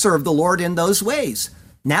not serve the Lord in those ways.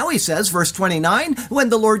 Now he says, verse 29, when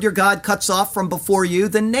the Lord your God cuts off from before you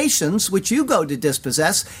the nations which you go to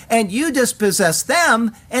dispossess, and you dispossess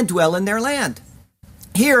them and dwell in their land.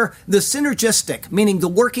 Here, the synergistic, meaning the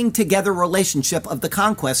working together relationship of the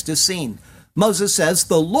conquest is seen. Moses says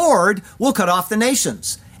the Lord will cut off the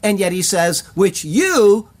nations, and yet he says, which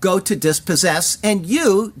you go to dispossess, and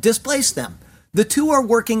you displace them. The two are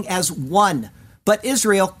working as one, but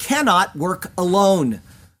Israel cannot work alone.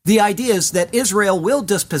 The idea is that Israel will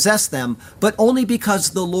dispossess them, but only because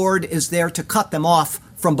the Lord is there to cut them off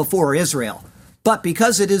from before Israel. But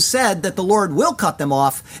because it is said that the Lord will cut them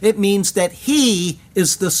off, it means that he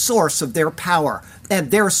is the source of their power, and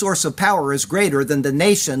their source of power is greater than the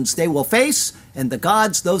nations they will face and the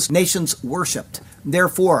gods those nations worshipped.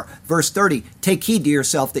 Therefore, verse 30, take heed to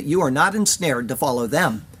yourself that you are not ensnared to follow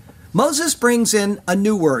them. Moses brings in a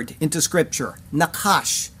new word into Scripture,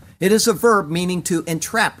 nakash. It is a verb meaning to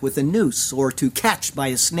entrap with a noose or to catch by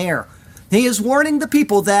a snare. He is warning the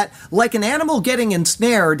people that, like an animal getting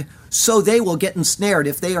ensnared, so they will get ensnared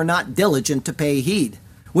if they are not diligent to pay heed.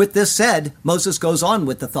 With this said, Moses goes on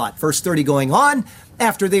with the thought. Verse 30 going on,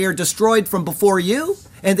 after they are destroyed from before you,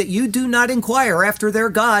 and that you do not inquire after their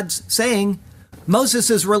gods, saying, Moses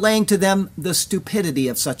is relaying to them the stupidity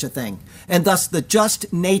of such a thing, and thus the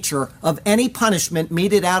just nature of any punishment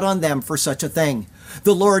meted out on them for such a thing.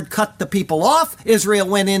 The Lord cut the people off, Israel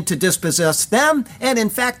went in to dispossess them, and in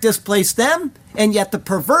fact displaced them, and yet the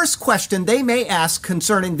perverse question they may ask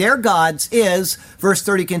concerning their gods is, verse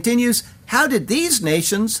 30 continues, how did these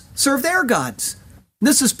nations serve their gods?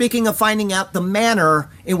 This is speaking of finding out the manner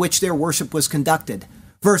in which their worship was conducted.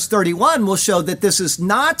 Verse 31 will show that this is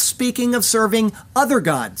not speaking of serving other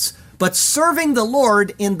gods, but serving the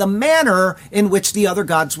Lord in the manner in which the other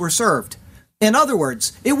gods were served. In other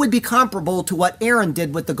words, it would be comparable to what Aaron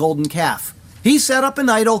did with the golden calf. He set up an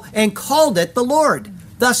idol and called it the Lord.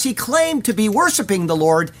 Thus, he claimed to be worshiping the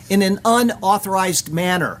Lord in an unauthorized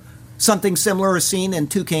manner. Something similar is seen in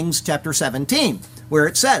 2 Kings chapter 17, where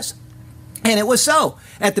it says, and it was so,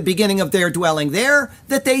 at the beginning of their dwelling there,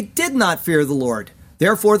 that they did not fear the Lord.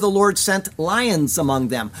 Therefore the Lord sent lions among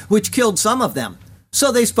them, which killed some of them.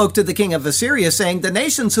 So they spoke to the king of Assyria, saying, the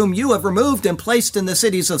nations whom you have removed and placed in the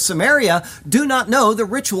cities of Samaria do not know the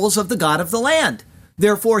rituals of the God of the land.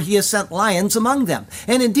 Therefore he has sent lions among them.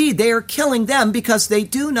 And indeed they are killing them because they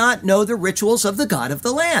do not know the rituals of the God of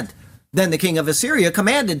the land. Then the king of Assyria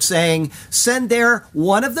commanded, saying, send there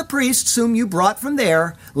one of the priests whom you brought from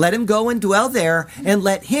there, let him go and dwell there, and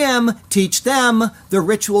let him teach them the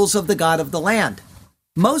rituals of the God of the land.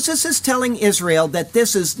 Moses is telling Israel that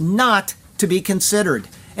this is not to be considered,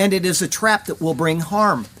 and it is a trap that will bring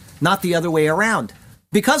harm, not the other way around.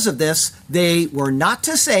 Because of this, they were not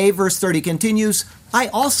to say, verse 30 continues, I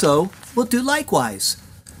also will do likewise.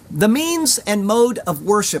 The means and mode of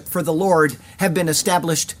worship for the Lord have been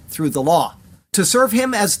established through the law. To serve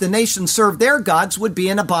him as the nations served their gods would be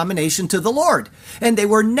an abomination to the Lord, and they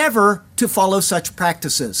were never to follow such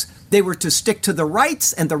practices. They were to stick to the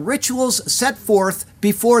rites and the rituals set forth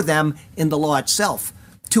before them in the law itself.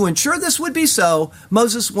 To ensure this would be so,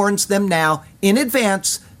 Moses warns them now in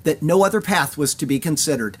advance that no other path was to be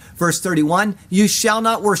considered. Verse 31, you shall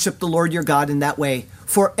not worship the Lord your God in that way,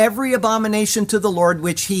 for every abomination to the Lord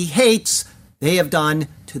which he hates, they have done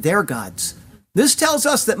to their gods. This tells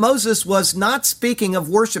us that Moses was not speaking of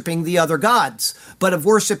worshiping the other gods, but of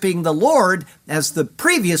worshiping the Lord as the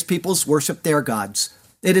previous peoples worshiped their gods.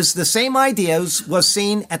 It is the same idea as was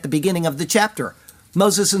seen at the beginning of the chapter.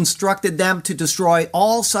 Moses instructed them to destroy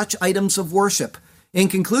all such items of worship. In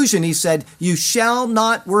conclusion, he said, you shall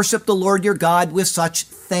not worship the Lord your God with such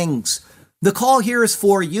things. The call here is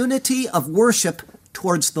for unity of worship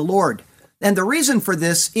towards the Lord. And the reason for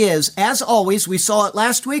this is, as always, we saw it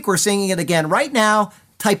last week, we're seeing it again right now,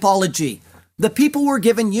 typology. The people were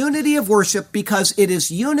given unity of worship because it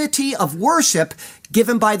is unity of worship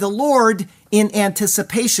given by the Lord in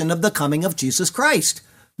anticipation of the coming of Jesus Christ.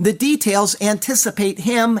 The details anticipate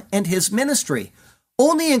him and his ministry.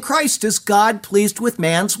 Only in Christ is God pleased with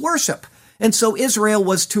man's worship. And so Israel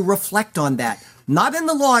was to reflect on that, not in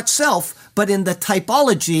the law itself, but in the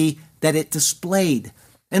typology that it displayed.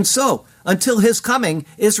 And so, until his coming,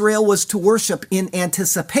 Israel was to worship in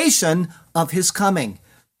anticipation of his coming.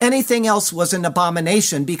 Anything else was an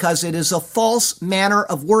abomination because it is a false manner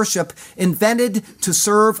of worship invented to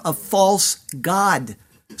serve a false God.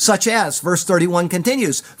 Such as, verse 31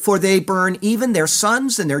 continues, for they burn even their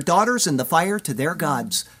sons and their daughters in the fire to their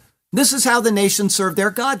gods. This is how the nations serve their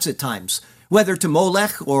gods at times, whether to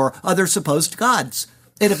Molech or other supposed gods.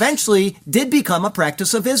 It eventually did become a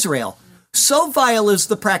practice of Israel. So vile is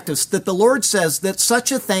the practice that the Lord says that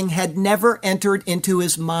such a thing had never entered into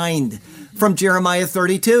his mind. From Jeremiah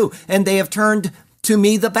 32, and they have turned to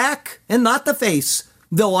me the back and not the face,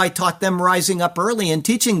 though I taught them rising up early and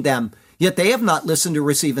teaching them. Yet they have not listened to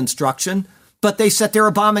receive instruction, but they set their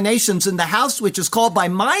abominations in the house which is called by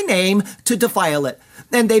my name to defile it.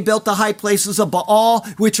 And they built the high places of Baal,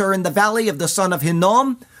 which are in the valley of the son of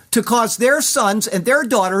Hinnom, to cause their sons and their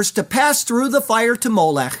daughters to pass through the fire to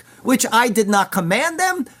Molech, which I did not command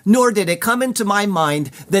them, nor did it come into my mind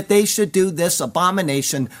that they should do this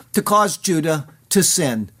abomination to cause Judah to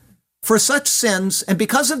sin. For such sins, and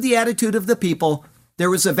because of the attitude of the people, there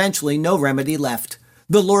was eventually no remedy left.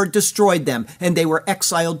 The Lord destroyed them, and they were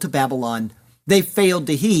exiled to Babylon. They failed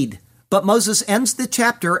to heed. But Moses ends the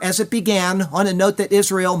chapter as it began on a note that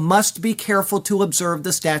Israel must be careful to observe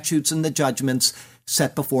the statutes and the judgments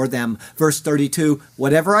set before them. Verse 32,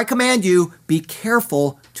 whatever I command you, be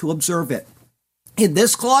careful to observe it. In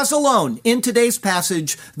this clause alone, in today's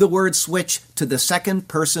passage, the words switch to the second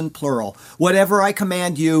person plural. Whatever I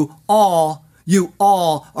command you all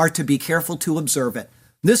are to be careful to observe it.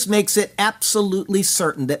 This makes it absolutely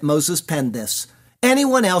certain that Moses penned this.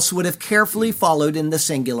 Anyone else would have carefully followed in the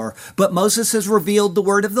singular, but Moses has revealed the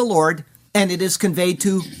word of the Lord, and it is conveyed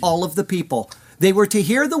to all of the people. They were to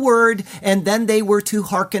hear the word, and then they were to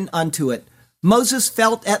hearken unto it. Moses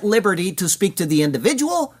felt at liberty to speak to the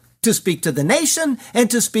individual, to speak to the nation,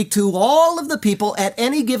 and to speak to all of the people at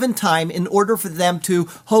any given time in order for them to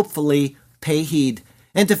hopefully pay heed.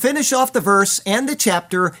 And to finish off the verse and the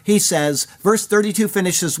chapter, he says, verse 32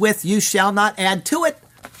 finishes with, you shall not add to it,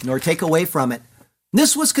 nor take away from it.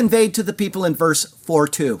 This was conveyed to the people in verse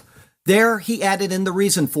 4:2. There he added in the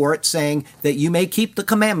reason for it, saying that you may keep the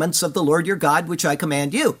commandments of the Lord your God, which I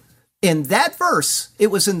command you. In that verse, it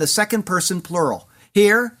was in the second person plural.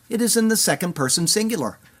 Here, it is in the second person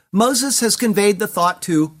singular. Moses has conveyed the thought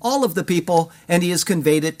to all of the people, and he has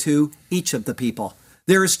conveyed it to each of the people.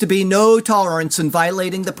 There is to be no tolerance in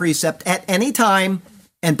violating the precept at any time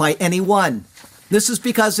and by anyone. This is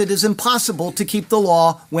because it is impossible to keep the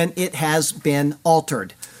law when it has been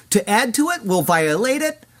altered. To add to it will violate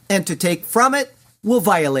it, and to take from it will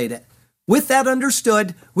violate it. With that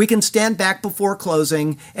understood, we can stand back before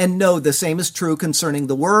closing and know the same is true concerning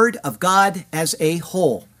the Word of God as a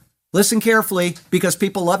whole. Listen carefully, because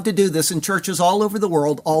people love to do this in churches all over the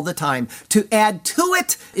world all the time. To add to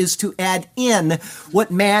it is to add in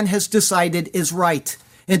what man has decided is right.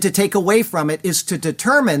 And to take away from it is to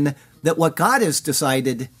determine that what God has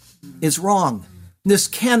decided is wrong. This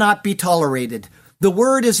cannot be tolerated. The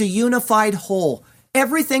Word is a unified whole.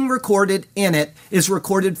 Everything recorded in it is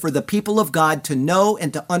recorded for the people of God to know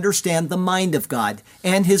and to understand the mind of God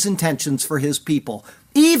and His intentions for His people,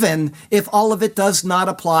 even if all of it does not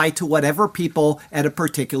apply to whatever people at a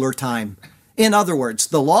particular time. In other words,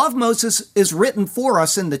 the law of Moses is written for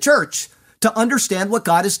us in the church to understand what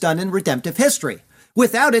God has done in redemptive history.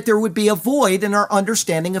 Without it, there would be a void in our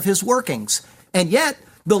understanding of His workings. And yet,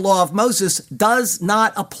 the law of Moses does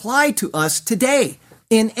not apply to us today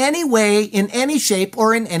in any way, in any shape,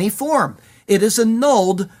 or in any form. It is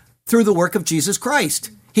annulled through the work of Jesus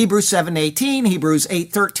Christ. Hebrews 7:18, Hebrews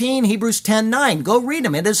 8:13, Hebrews 10:9. Go read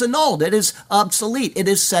them. It is annulled. It is obsolete. It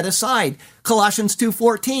is set aside. Colossians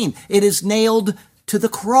 2:14. It is nailed to the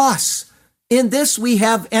cross. In this, we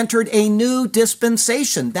have entered a new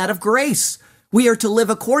dispensation, that of grace. We are to live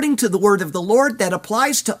according to the word of the Lord that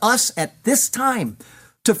applies to us at this time.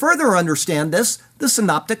 To further understand this, the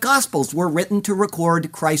Synoptic Gospels were written to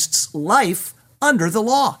record Christ's life under the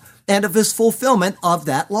law and of His fulfillment of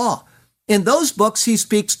that law. In those books, He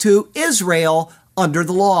speaks to Israel under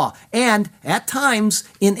the law and, at times,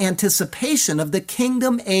 in anticipation of the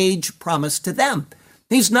kingdom age promised to them.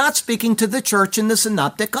 He's not speaking to the church in the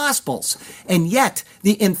Synoptic Gospels. And yet,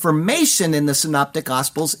 the information in the Synoptic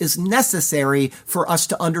Gospels is necessary for us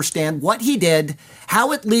to understand what He did,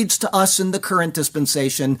 how it leads to us in the current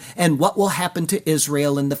dispensation, and what will happen to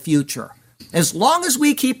Israel in the future. As long as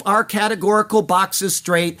we keep our categorical boxes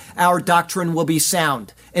straight, our doctrine will be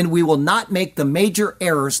sound, and we will not make the major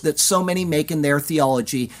errors that so many make in their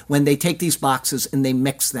theology when they take these boxes and they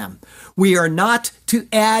mix them. We are not to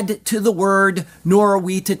add to the word, nor are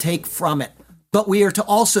we to take from it, but we are to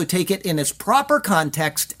also take it in its proper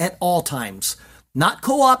context at all times, not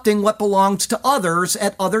co-opting what belongs to others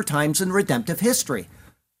at other times in redemptive history.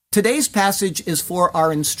 Today's passage is for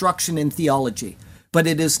our instruction in theology, but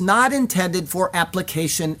it is not intended for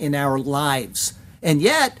application in our lives. And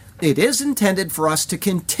yet, it is intended for us to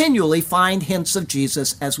continually find hints of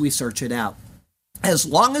Jesus as we search it out. As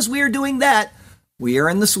long as we are doing that, we are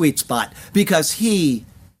in the sweet spot, because He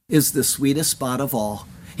is the sweetest spot of all.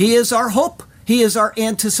 He is our hope. He is our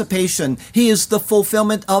anticipation. He is the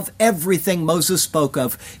fulfillment of everything Moses spoke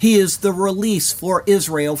of. He is the release for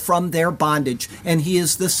Israel from their bondage, and He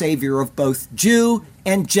is the Savior of both Jew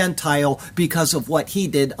and Gentile because of what He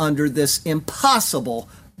did under this impossible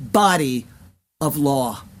body of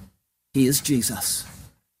law. He is Jesus.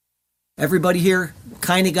 Everybody here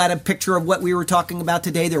kind of got a picture of what we were talking about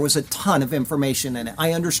today. There was a ton of information in it.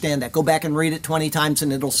 I understand that. Go back and read it 20 times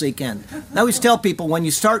and it'll sink in. I always tell people, when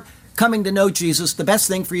you start coming to know Jesus, the best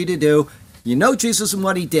thing for you to do You know Jesus and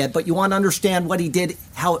what he did, but you want to understand what he did,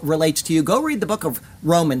 how it relates to you. Go read the book of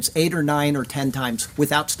Romans 8 or 9 or 10 times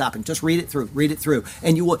without stopping. Just read it through,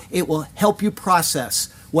 and it will help you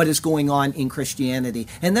process what is going on in Christianity.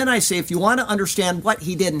 And then I say, if you want to understand what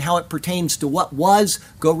he did and how it pertains to what was,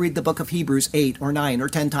 go read the book of Hebrews 8 or 9 or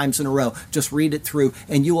 10 times in a row. Just read it through,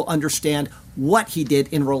 and you will understand what he did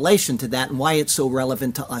in relation to that and why it's so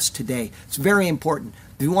relevant to us today. It's very important.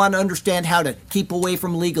 If you want to understand how to keep away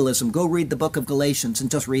from legalism, go read the book of Galatians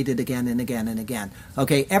and just read it again and again and again.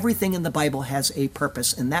 Okay, everything in the Bible has a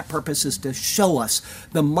purpose, and that purpose is to show us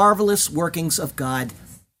the marvelous workings of God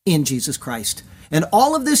in Jesus Christ. And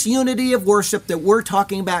all of this unity of worship that we're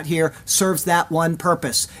talking about here serves that one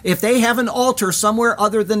purpose. If they have an altar somewhere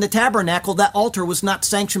other than the tabernacle, that altar was not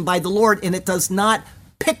sanctioned by the Lord, and it does not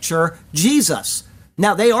picture Jesus.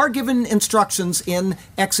 Now, they are given instructions in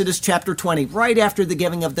Exodus chapter 20, right after the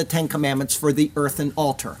giving of the Ten Commandments for the earthen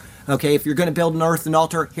altar. Okay, if you're going to build an earthen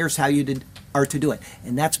altar, here's how you are to do it.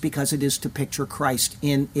 And that's because it is to picture Christ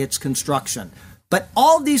in its construction. But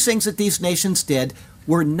all these things that these nations did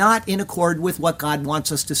were not in accord with what God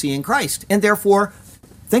wants us to see in Christ. And therefore,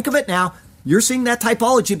 think of it now, you're seeing that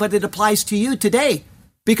typology, but it applies to you today.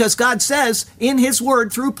 Because God says in his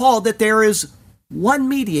word through Paul that there is one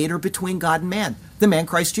mediator between God and man, the man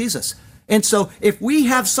Christ Jesus. And so if we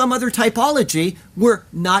have some other typology, we're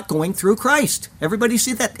not going through Christ. Everybody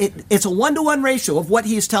see that? It's a 1-to-1 ratio of what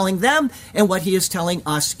he is telling them and what he is telling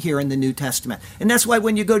us here in the New Testament. And that's why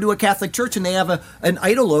when you go to a Catholic church and they have an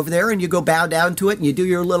idol over there and you go bow down to it and you do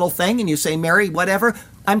your little thing and you say, Mary, whatever,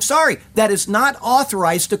 I'm sorry, that is not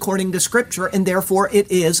authorized according to Scripture, and therefore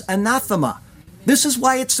it is anathema. This is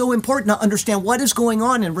why it's so important to understand what is going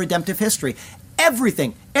on in redemptive history.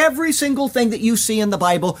 Everything, every single thing that you see in the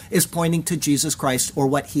Bible is pointing to Jesus Christ or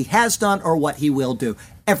what he has done or what he will do.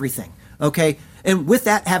 Everything, okay? And with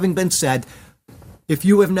that having been said, if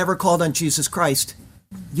you have never called on Jesus Christ,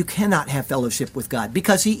 you cannot have fellowship with God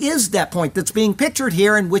because he is that point that's being pictured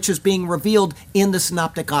here and which is being revealed in the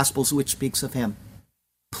Synoptic Gospels, which speaks of him.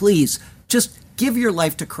 Please, just give your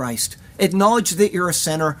life to Christ. Acknowledge that you're a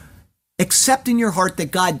sinner. Accept in your heart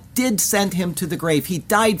that God did send him to the grave. He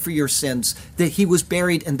died for your sins, that he was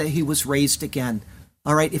buried, and that he was raised again.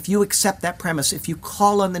 All right, if you accept that premise, if you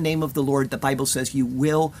call on the name of the Lord, the Bible says you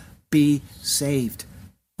will be saved.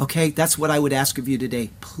 Okay, that's what I would ask of you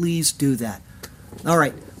today. Please do that. All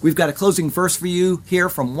right, we've got a closing verse for you here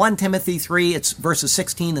from 1 Timothy 3. It's verses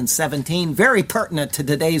 16 and 17, very pertinent to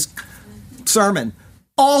today's sermon.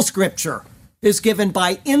 All Scripture is given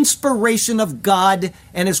by inspiration of God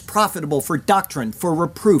and is profitable for doctrine, for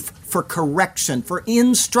reproof, for correction, for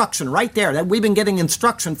instruction. Right there, that we've been getting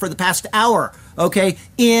instruction for the past hour, okay?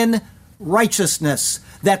 In righteousness,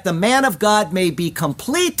 that the man of God may be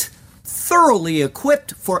complete, thoroughly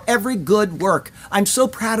equipped for every good work. I'm so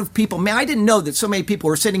proud of people. Man, I didn't know that so many people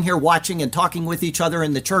were sitting here watching and talking with each other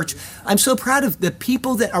in the church. I'm so proud of the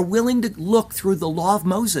people that are willing to look through the law of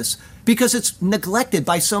Moses because it's neglected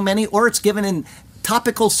by so many, or it's given in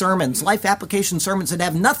topical sermons, life application sermons that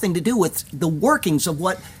have nothing to do with the workings of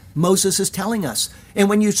what Moses is telling us. And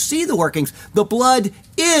when you see the workings, the blood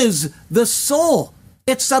is the soul.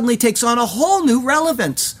 It suddenly takes on a whole new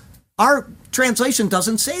relevance. Our translation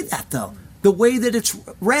doesn't say that, though. The way that it's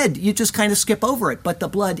read, you just kind of skip over it. But the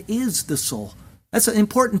blood is the soul. That's an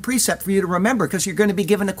important precept for you to remember because you're going to be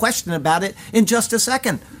given a question about it in just a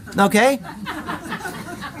second. Okay?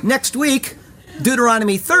 Next week,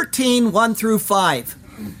 Deuteronomy 13, 1 through 5.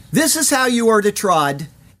 This is how you are to trod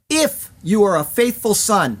if you are a faithful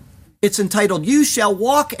son. It's entitled, You Shall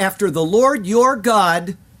Walk After the Lord Your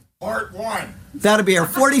God. Part 1. That'll be our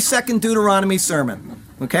 42nd Deuteronomy sermon.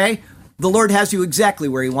 Okay? The Lord has you exactly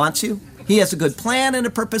where he wants you. He has a good plan and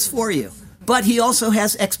a purpose for you. But he also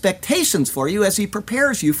has expectations for you as he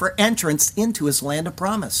prepares you for entrance into his land of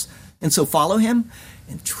promise. And so follow him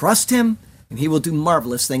and trust him, and he will do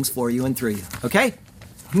marvelous things for you and through you. Okay?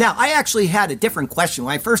 Now, I actually had a different question.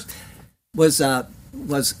 When I first was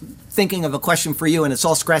thinking of a question for you, and it's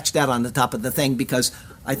all scratched out on the top of the thing because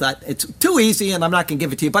I thought it's too easy and I'm not going to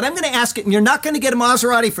give it to you. But I'm going to ask it, and you're not going to get a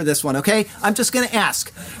Maserati for this one, okay? I'm just going to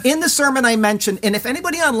ask. In the sermon I mentioned, and if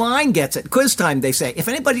anybody online gets it, quiz time they say, if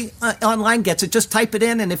anybody online gets it, just type it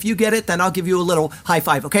in, and if you get it, then I'll give you a little high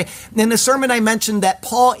five, okay? In the sermon I mentioned that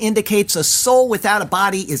Paul indicates a soul without a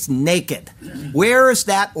body is naked. Where is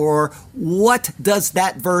that, or what does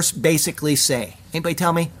that verse basically say? Anybody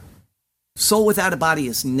tell me? Soul without a body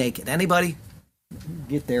is naked. Anybody?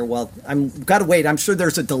 Get there. Well, I've got to wait. I'm sure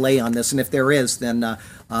there's a delay on this, and if there is, then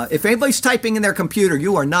if anybody's typing in their computer,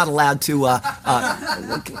 you are not allowed to.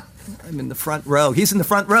 I'm in the front row. He's in the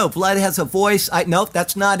front row. Blood has a voice. Nope,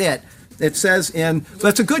 that's not it. It says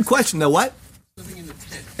that's a good question though, what?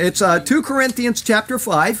 It's 2 Corinthians chapter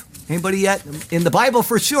 5. Anybody yet in the Bible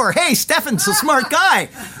for sure? Hey, Stefan's a smart guy.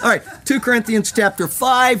 All right, 2 Corinthians chapter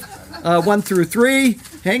 5, 1 through 3.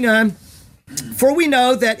 Hang on. For we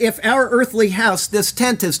know that if our earthly house, this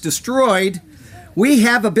tent, is destroyed, we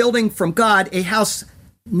have a building from God, a house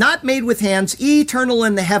not made with hands, eternal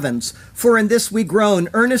in the heavens. For in this we groan,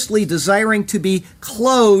 earnestly desiring to be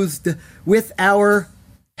clothed with our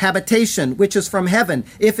habitation, which is from heaven.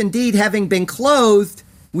 If indeed, having been clothed,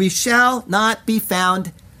 we shall not be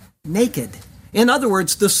found naked. In other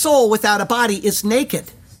words, the soul without a body is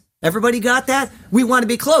naked. Everybody got that? We want to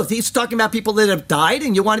be clothed. He's talking about people that have died,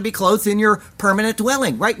 and you want to be clothed in your permanent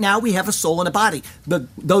dwelling. Right now, we have a soul and a body. But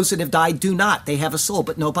those that have died do not. They have a soul,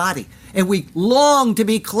 but no body. And we long to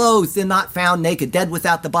be clothed and not found naked, dead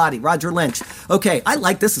without the body. Roger Lynch. Okay, I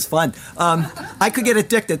like this. Is fun. I could get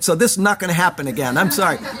addicted, so this is not going to happen again. I'm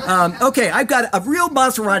sorry. Okay, I've got a real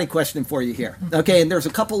Maserati question for you here. Okay, and there's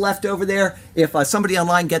a couple left over there. If somebody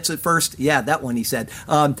online gets it first, yeah, that one he said,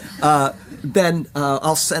 then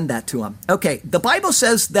I'll send that to him. Okay, the Bible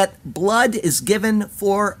says that blood is given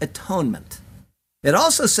for atonement. It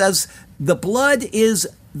also says the blood is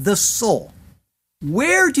the soul.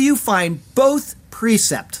 Where do you find both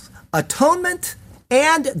precepts, atonement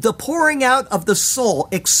and the pouring out of the soul,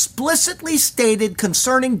 explicitly stated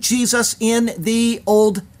concerning Jesus in the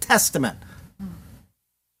Old Testament?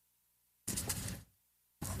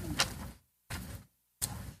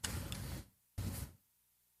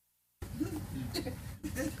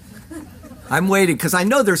 I'm waiting because I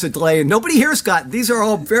know there's a delay and nobody here's got. These are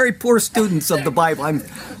all very poor students of the Bible.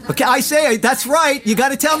 Okay, I say that's right. You got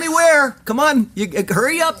to tell me where. Come on,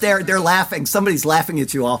 hurry up there. They're laughing. Somebody's laughing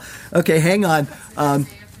at you all. Okay, hang on.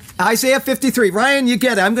 Isaiah 53. Ryan, you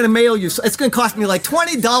get it. I'm going to mail you. It's going to cost me like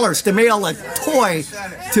 $20 to mail a toy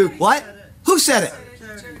to what? Who said it?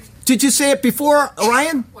 Did you say it before,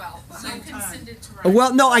 Ryan? Well, I can send it to Ryan.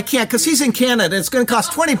 Well, no, I can't because he's in Canada. It's going to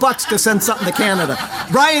cost $20 to send something to Canada.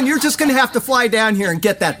 Ryan, you're just going to have to fly down here and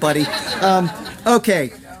get that, buddy.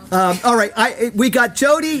 Okay. All right. We got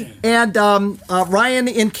Jody and Ryan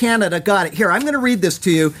in Canada. Got it. Here, I'm going to read this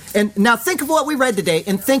to you. And now think of what we read today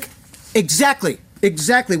and think exactly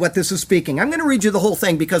what this is speaking. I'm going to read you the whole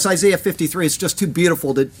thing because Isaiah 53 is just too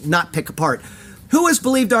beautiful to not pick apart. Who has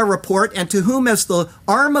believed our report, and to whom has the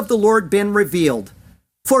arm of the Lord been revealed?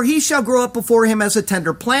 For he shall grow up before him as a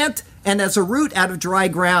tender plant, and as a root out of dry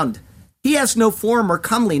ground. He has no form or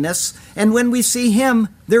comeliness, and when we see him,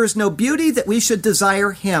 there is no beauty that we should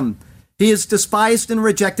desire him. He is despised and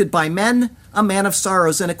rejected by men, a man of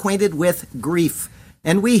sorrows and acquainted with grief.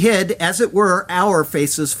 And we hid, as it were, our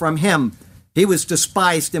faces from him. He was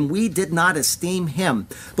despised, and we did not esteem him.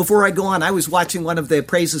 Before I go on, I was watching one of the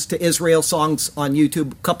Praises to Israel songs on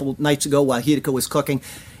YouTube a couple nights ago while Hideko was cooking.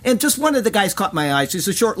 And just one of the guys caught my eyes. He's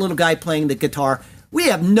a short little guy playing the guitar. We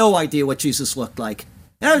have no idea what Jesus looked like.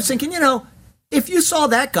 And I was thinking, if you saw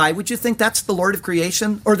that guy, would you think that's the Lord of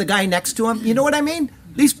creation? Or the guy next to him? You know what I mean?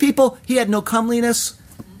 These people, he had no comeliness.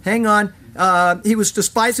 Hang on. He was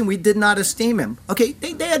despised and we did not esteem him. Okay,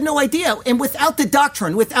 they had no idea. And without the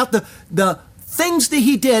doctrine, without the things that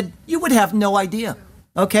he did, you would have no idea.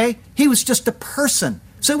 Okay? He was just a person.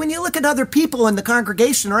 So when you look at other people in the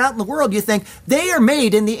congregation or out in the world, you think they are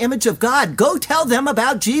made in the image of God. Go tell them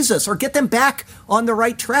about Jesus or get them back on the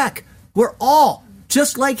right track. We're all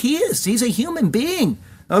just like he is. He's a human being.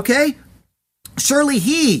 Okay? Surely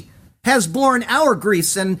he has borne our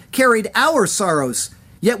griefs and carried our sorrows.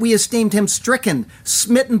 Yet we esteemed him stricken,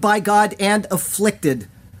 smitten by God, and afflicted.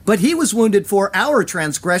 But he was wounded for our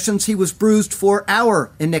transgressions, he was bruised for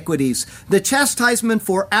our iniquities. The chastisement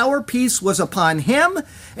for our peace was upon him,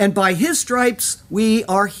 and by his stripes we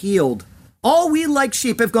are healed. All we like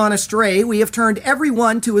sheep have gone astray, we have turned every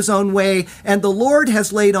one to his own way, and the Lord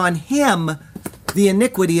has laid on him the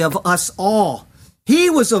iniquity of us all. He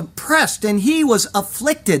was oppressed and he was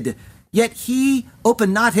afflicted, yet he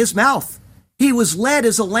opened not his mouth. He was led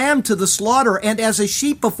as a lamb to the slaughter, and as a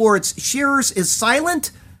sheep before its shearers is silent,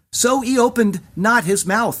 so he opened not his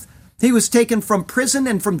mouth. He was taken from prison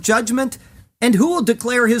and from judgment, and who will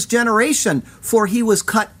declare his generation? For he was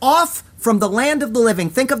cut off from the land of the living.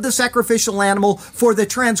 Think of the sacrificial animal. For the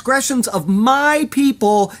transgressions of my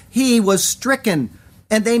people he was stricken,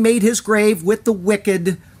 and they made his grave with the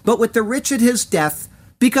wicked, but with the rich at his death,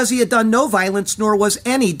 because he had done no violence, nor was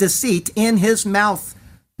any deceit in his mouth.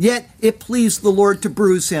 Yet it pleased the Lord to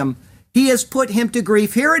bruise him. He has put him to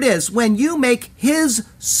grief. Here it is. When you make his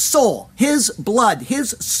soul, his blood, his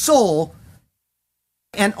soul,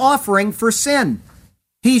 an offering for sin.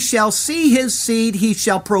 He shall see his seed, he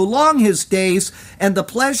shall prolong his days, and the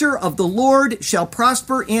pleasure of the Lord shall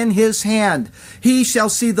prosper in his hand. He shall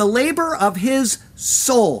see the labor of his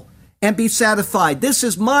soul and be satisfied. This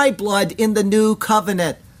is my blood in the new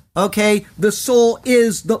covenant. Okay, the soul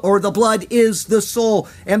is the blood is the soul,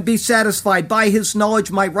 and be satisfied. By his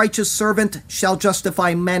knowledge my righteous servant shall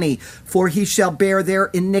justify many, for he shall bear their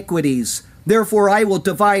iniquities. Therefore I will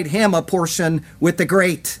divide him a portion with the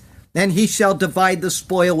great, and he shall divide the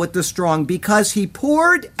spoil with the strong, because he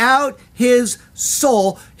poured out his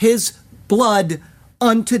soul, his blood,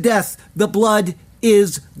 unto death. The blood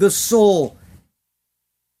is the soul.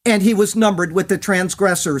 And he was numbered with the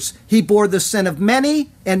transgressors. He bore the sin of many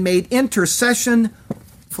and made intercession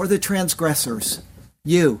for the transgressors.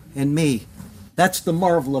 You and me. That's the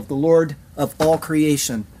marvel of the Lord of all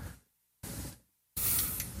creation.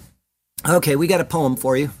 Okay, we got a poem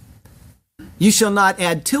for you. You shall not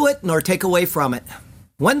add to it nor take away from it.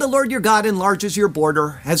 When the Lord your God enlarges your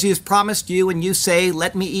border, as he has promised you, and you say,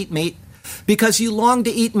 let me eat meat, because you long to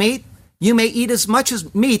eat meat, you may eat as much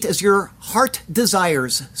as meat as your heart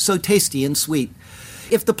desires, so tasty and sweet.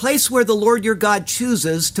 If the place where the Lord your God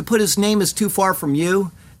chooses to put his name is too far from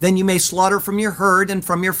you, then you may slaughter from your herd and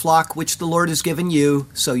from your flock, which the Lord has given you,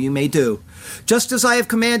 so you may do. Just as I have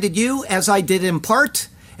commanded you, as I did in part,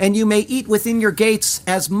 and you may eat within your gates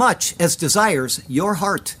as much as desires your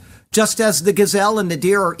heart. Just as the gazelle and the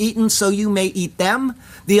deer are eaten, so you may eat them.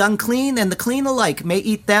 The unclean and the clean alike may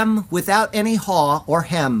eat them without any haw or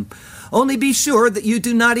hem. Only be sure that you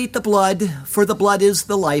do not eat the blood, for the blood is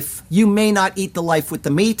the life. You may not eat the life with the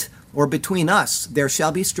meat, or between us there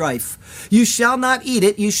shall be strife. You shall not eat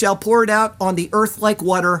it, you shall pour it out on the earth like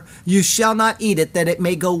water. You shall not eat it, that it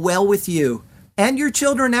may go well with you, and your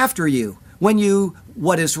children after you, when you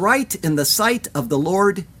what is right in the sight of the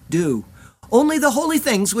Lord do. Only the holy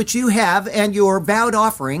things which you have and your vowed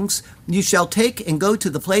offerings you shall take and go to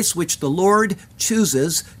the place which the Lord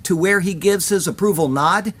chooses, to where he gives his approval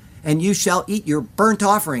nod, and you shall eat your burnt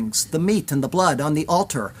offerings, the meat and the blood, on the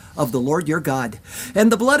altar of the Lord your God.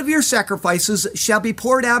 And the blood of your sacrifices shall be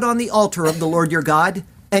poured out on the altar of the Lord your God,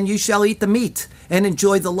 and you shall eat the meat, and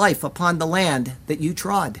enjoy the life upon the land that you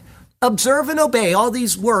trod. Observe and obey all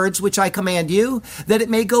these words which I command you, that it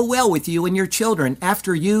may go well with you and your children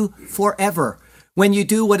after you forever, when you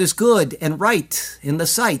do what is good and right in the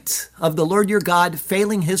sight of the Lord your God,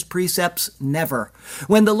 failing his precepts never.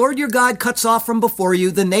 When the Lord your God cuts off from before you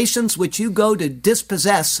the nations which you go to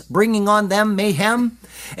dispossess, bringing on them mayhem,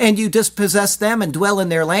 and you dispossess them and dwell in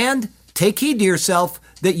their land, take heed to yourself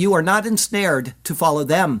that you are not ensnared to follow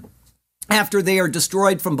them after they are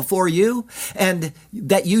destroyed from before you, and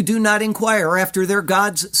that you do not inquire after their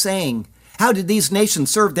gods, saying, how did these nations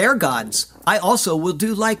serve their gods? I also will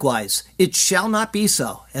do likewise. It shall not be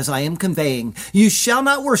so, as I am conveying. You shall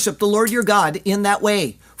not worship the Lord your God in that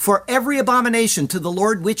way. For every abomination to the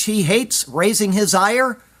Lord which he hates, raising his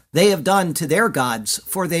ire, they have done to their gods,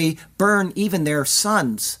 for they burn even their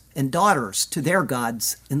sons and daughters to their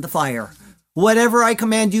gods in the fire. Whatever I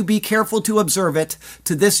command you, be careful to observe it.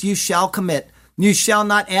 To this you shall commit. You shall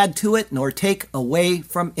not add to it, nor take away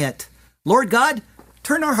from it. Lord God,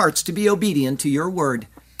 turn our hearts to be obedient to your word.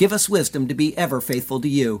 Give us wisdom to be ever faithful to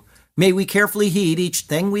you. May we carefully heed each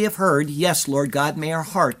thing we have heard. Yes, Lord God, may our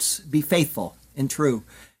hearts be faithful and true.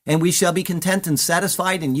 And we shall be content and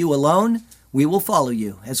satisfied in you alone. We will follow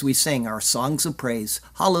you as we sing our songs of praise.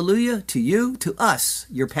 Hallelujah to you, to us,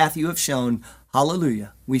 your path you have shown.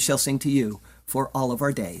 Hallelujah, we shall sing to you for all of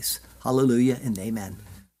our days. Hallelujah and amen.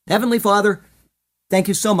 Heavenly Father, thank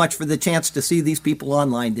you so much for the chance to see these people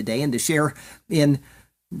online today and to share in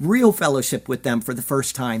real fellowship with them for the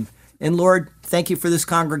first time. And Lord, thank you for this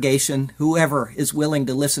congregation, whoever is willing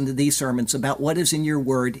to listen to these sermons about what is in your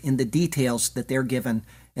word in the details that they're given,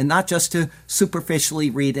 and not just to superficially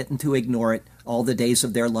read it and to ignore it all the days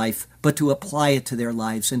of their life, but to apply it to their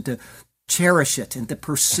lives and to cherish it and to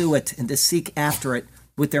pursue it and to seek after it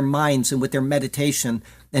with their minds and with their meditation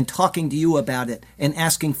and talking to you about it and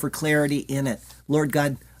asking for clarity in it. Lord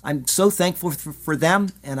God, I'm so thankful for them,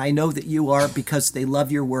 and I know that you are, because they love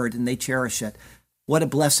your word and they cherish it. What a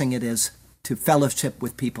blessing it is to fellowship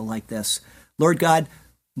with people like this. Lord God,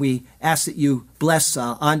 we ask that you bless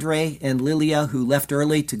Andre and Lilia, who left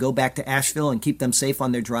early to go back to Asheville, and keep them safe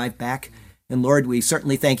on their drive back. And Lord, we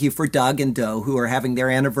certainly thank you for Doug and Doe, who are having their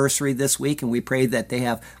anniversary this week, and we pray that they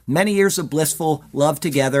have many years of blissful love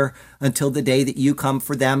together until the day that you come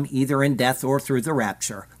for them, either in death or through the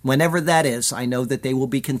rapture. Whenever that is, I know that they will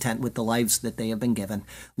be content with the lives that they have been given.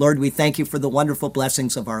 Lord, we thank you for the wonderful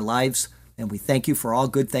blessings of our lives, and we thank you for all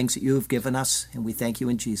good things that you have given us, and we thank you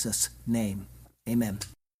in Jesus' name. Amen.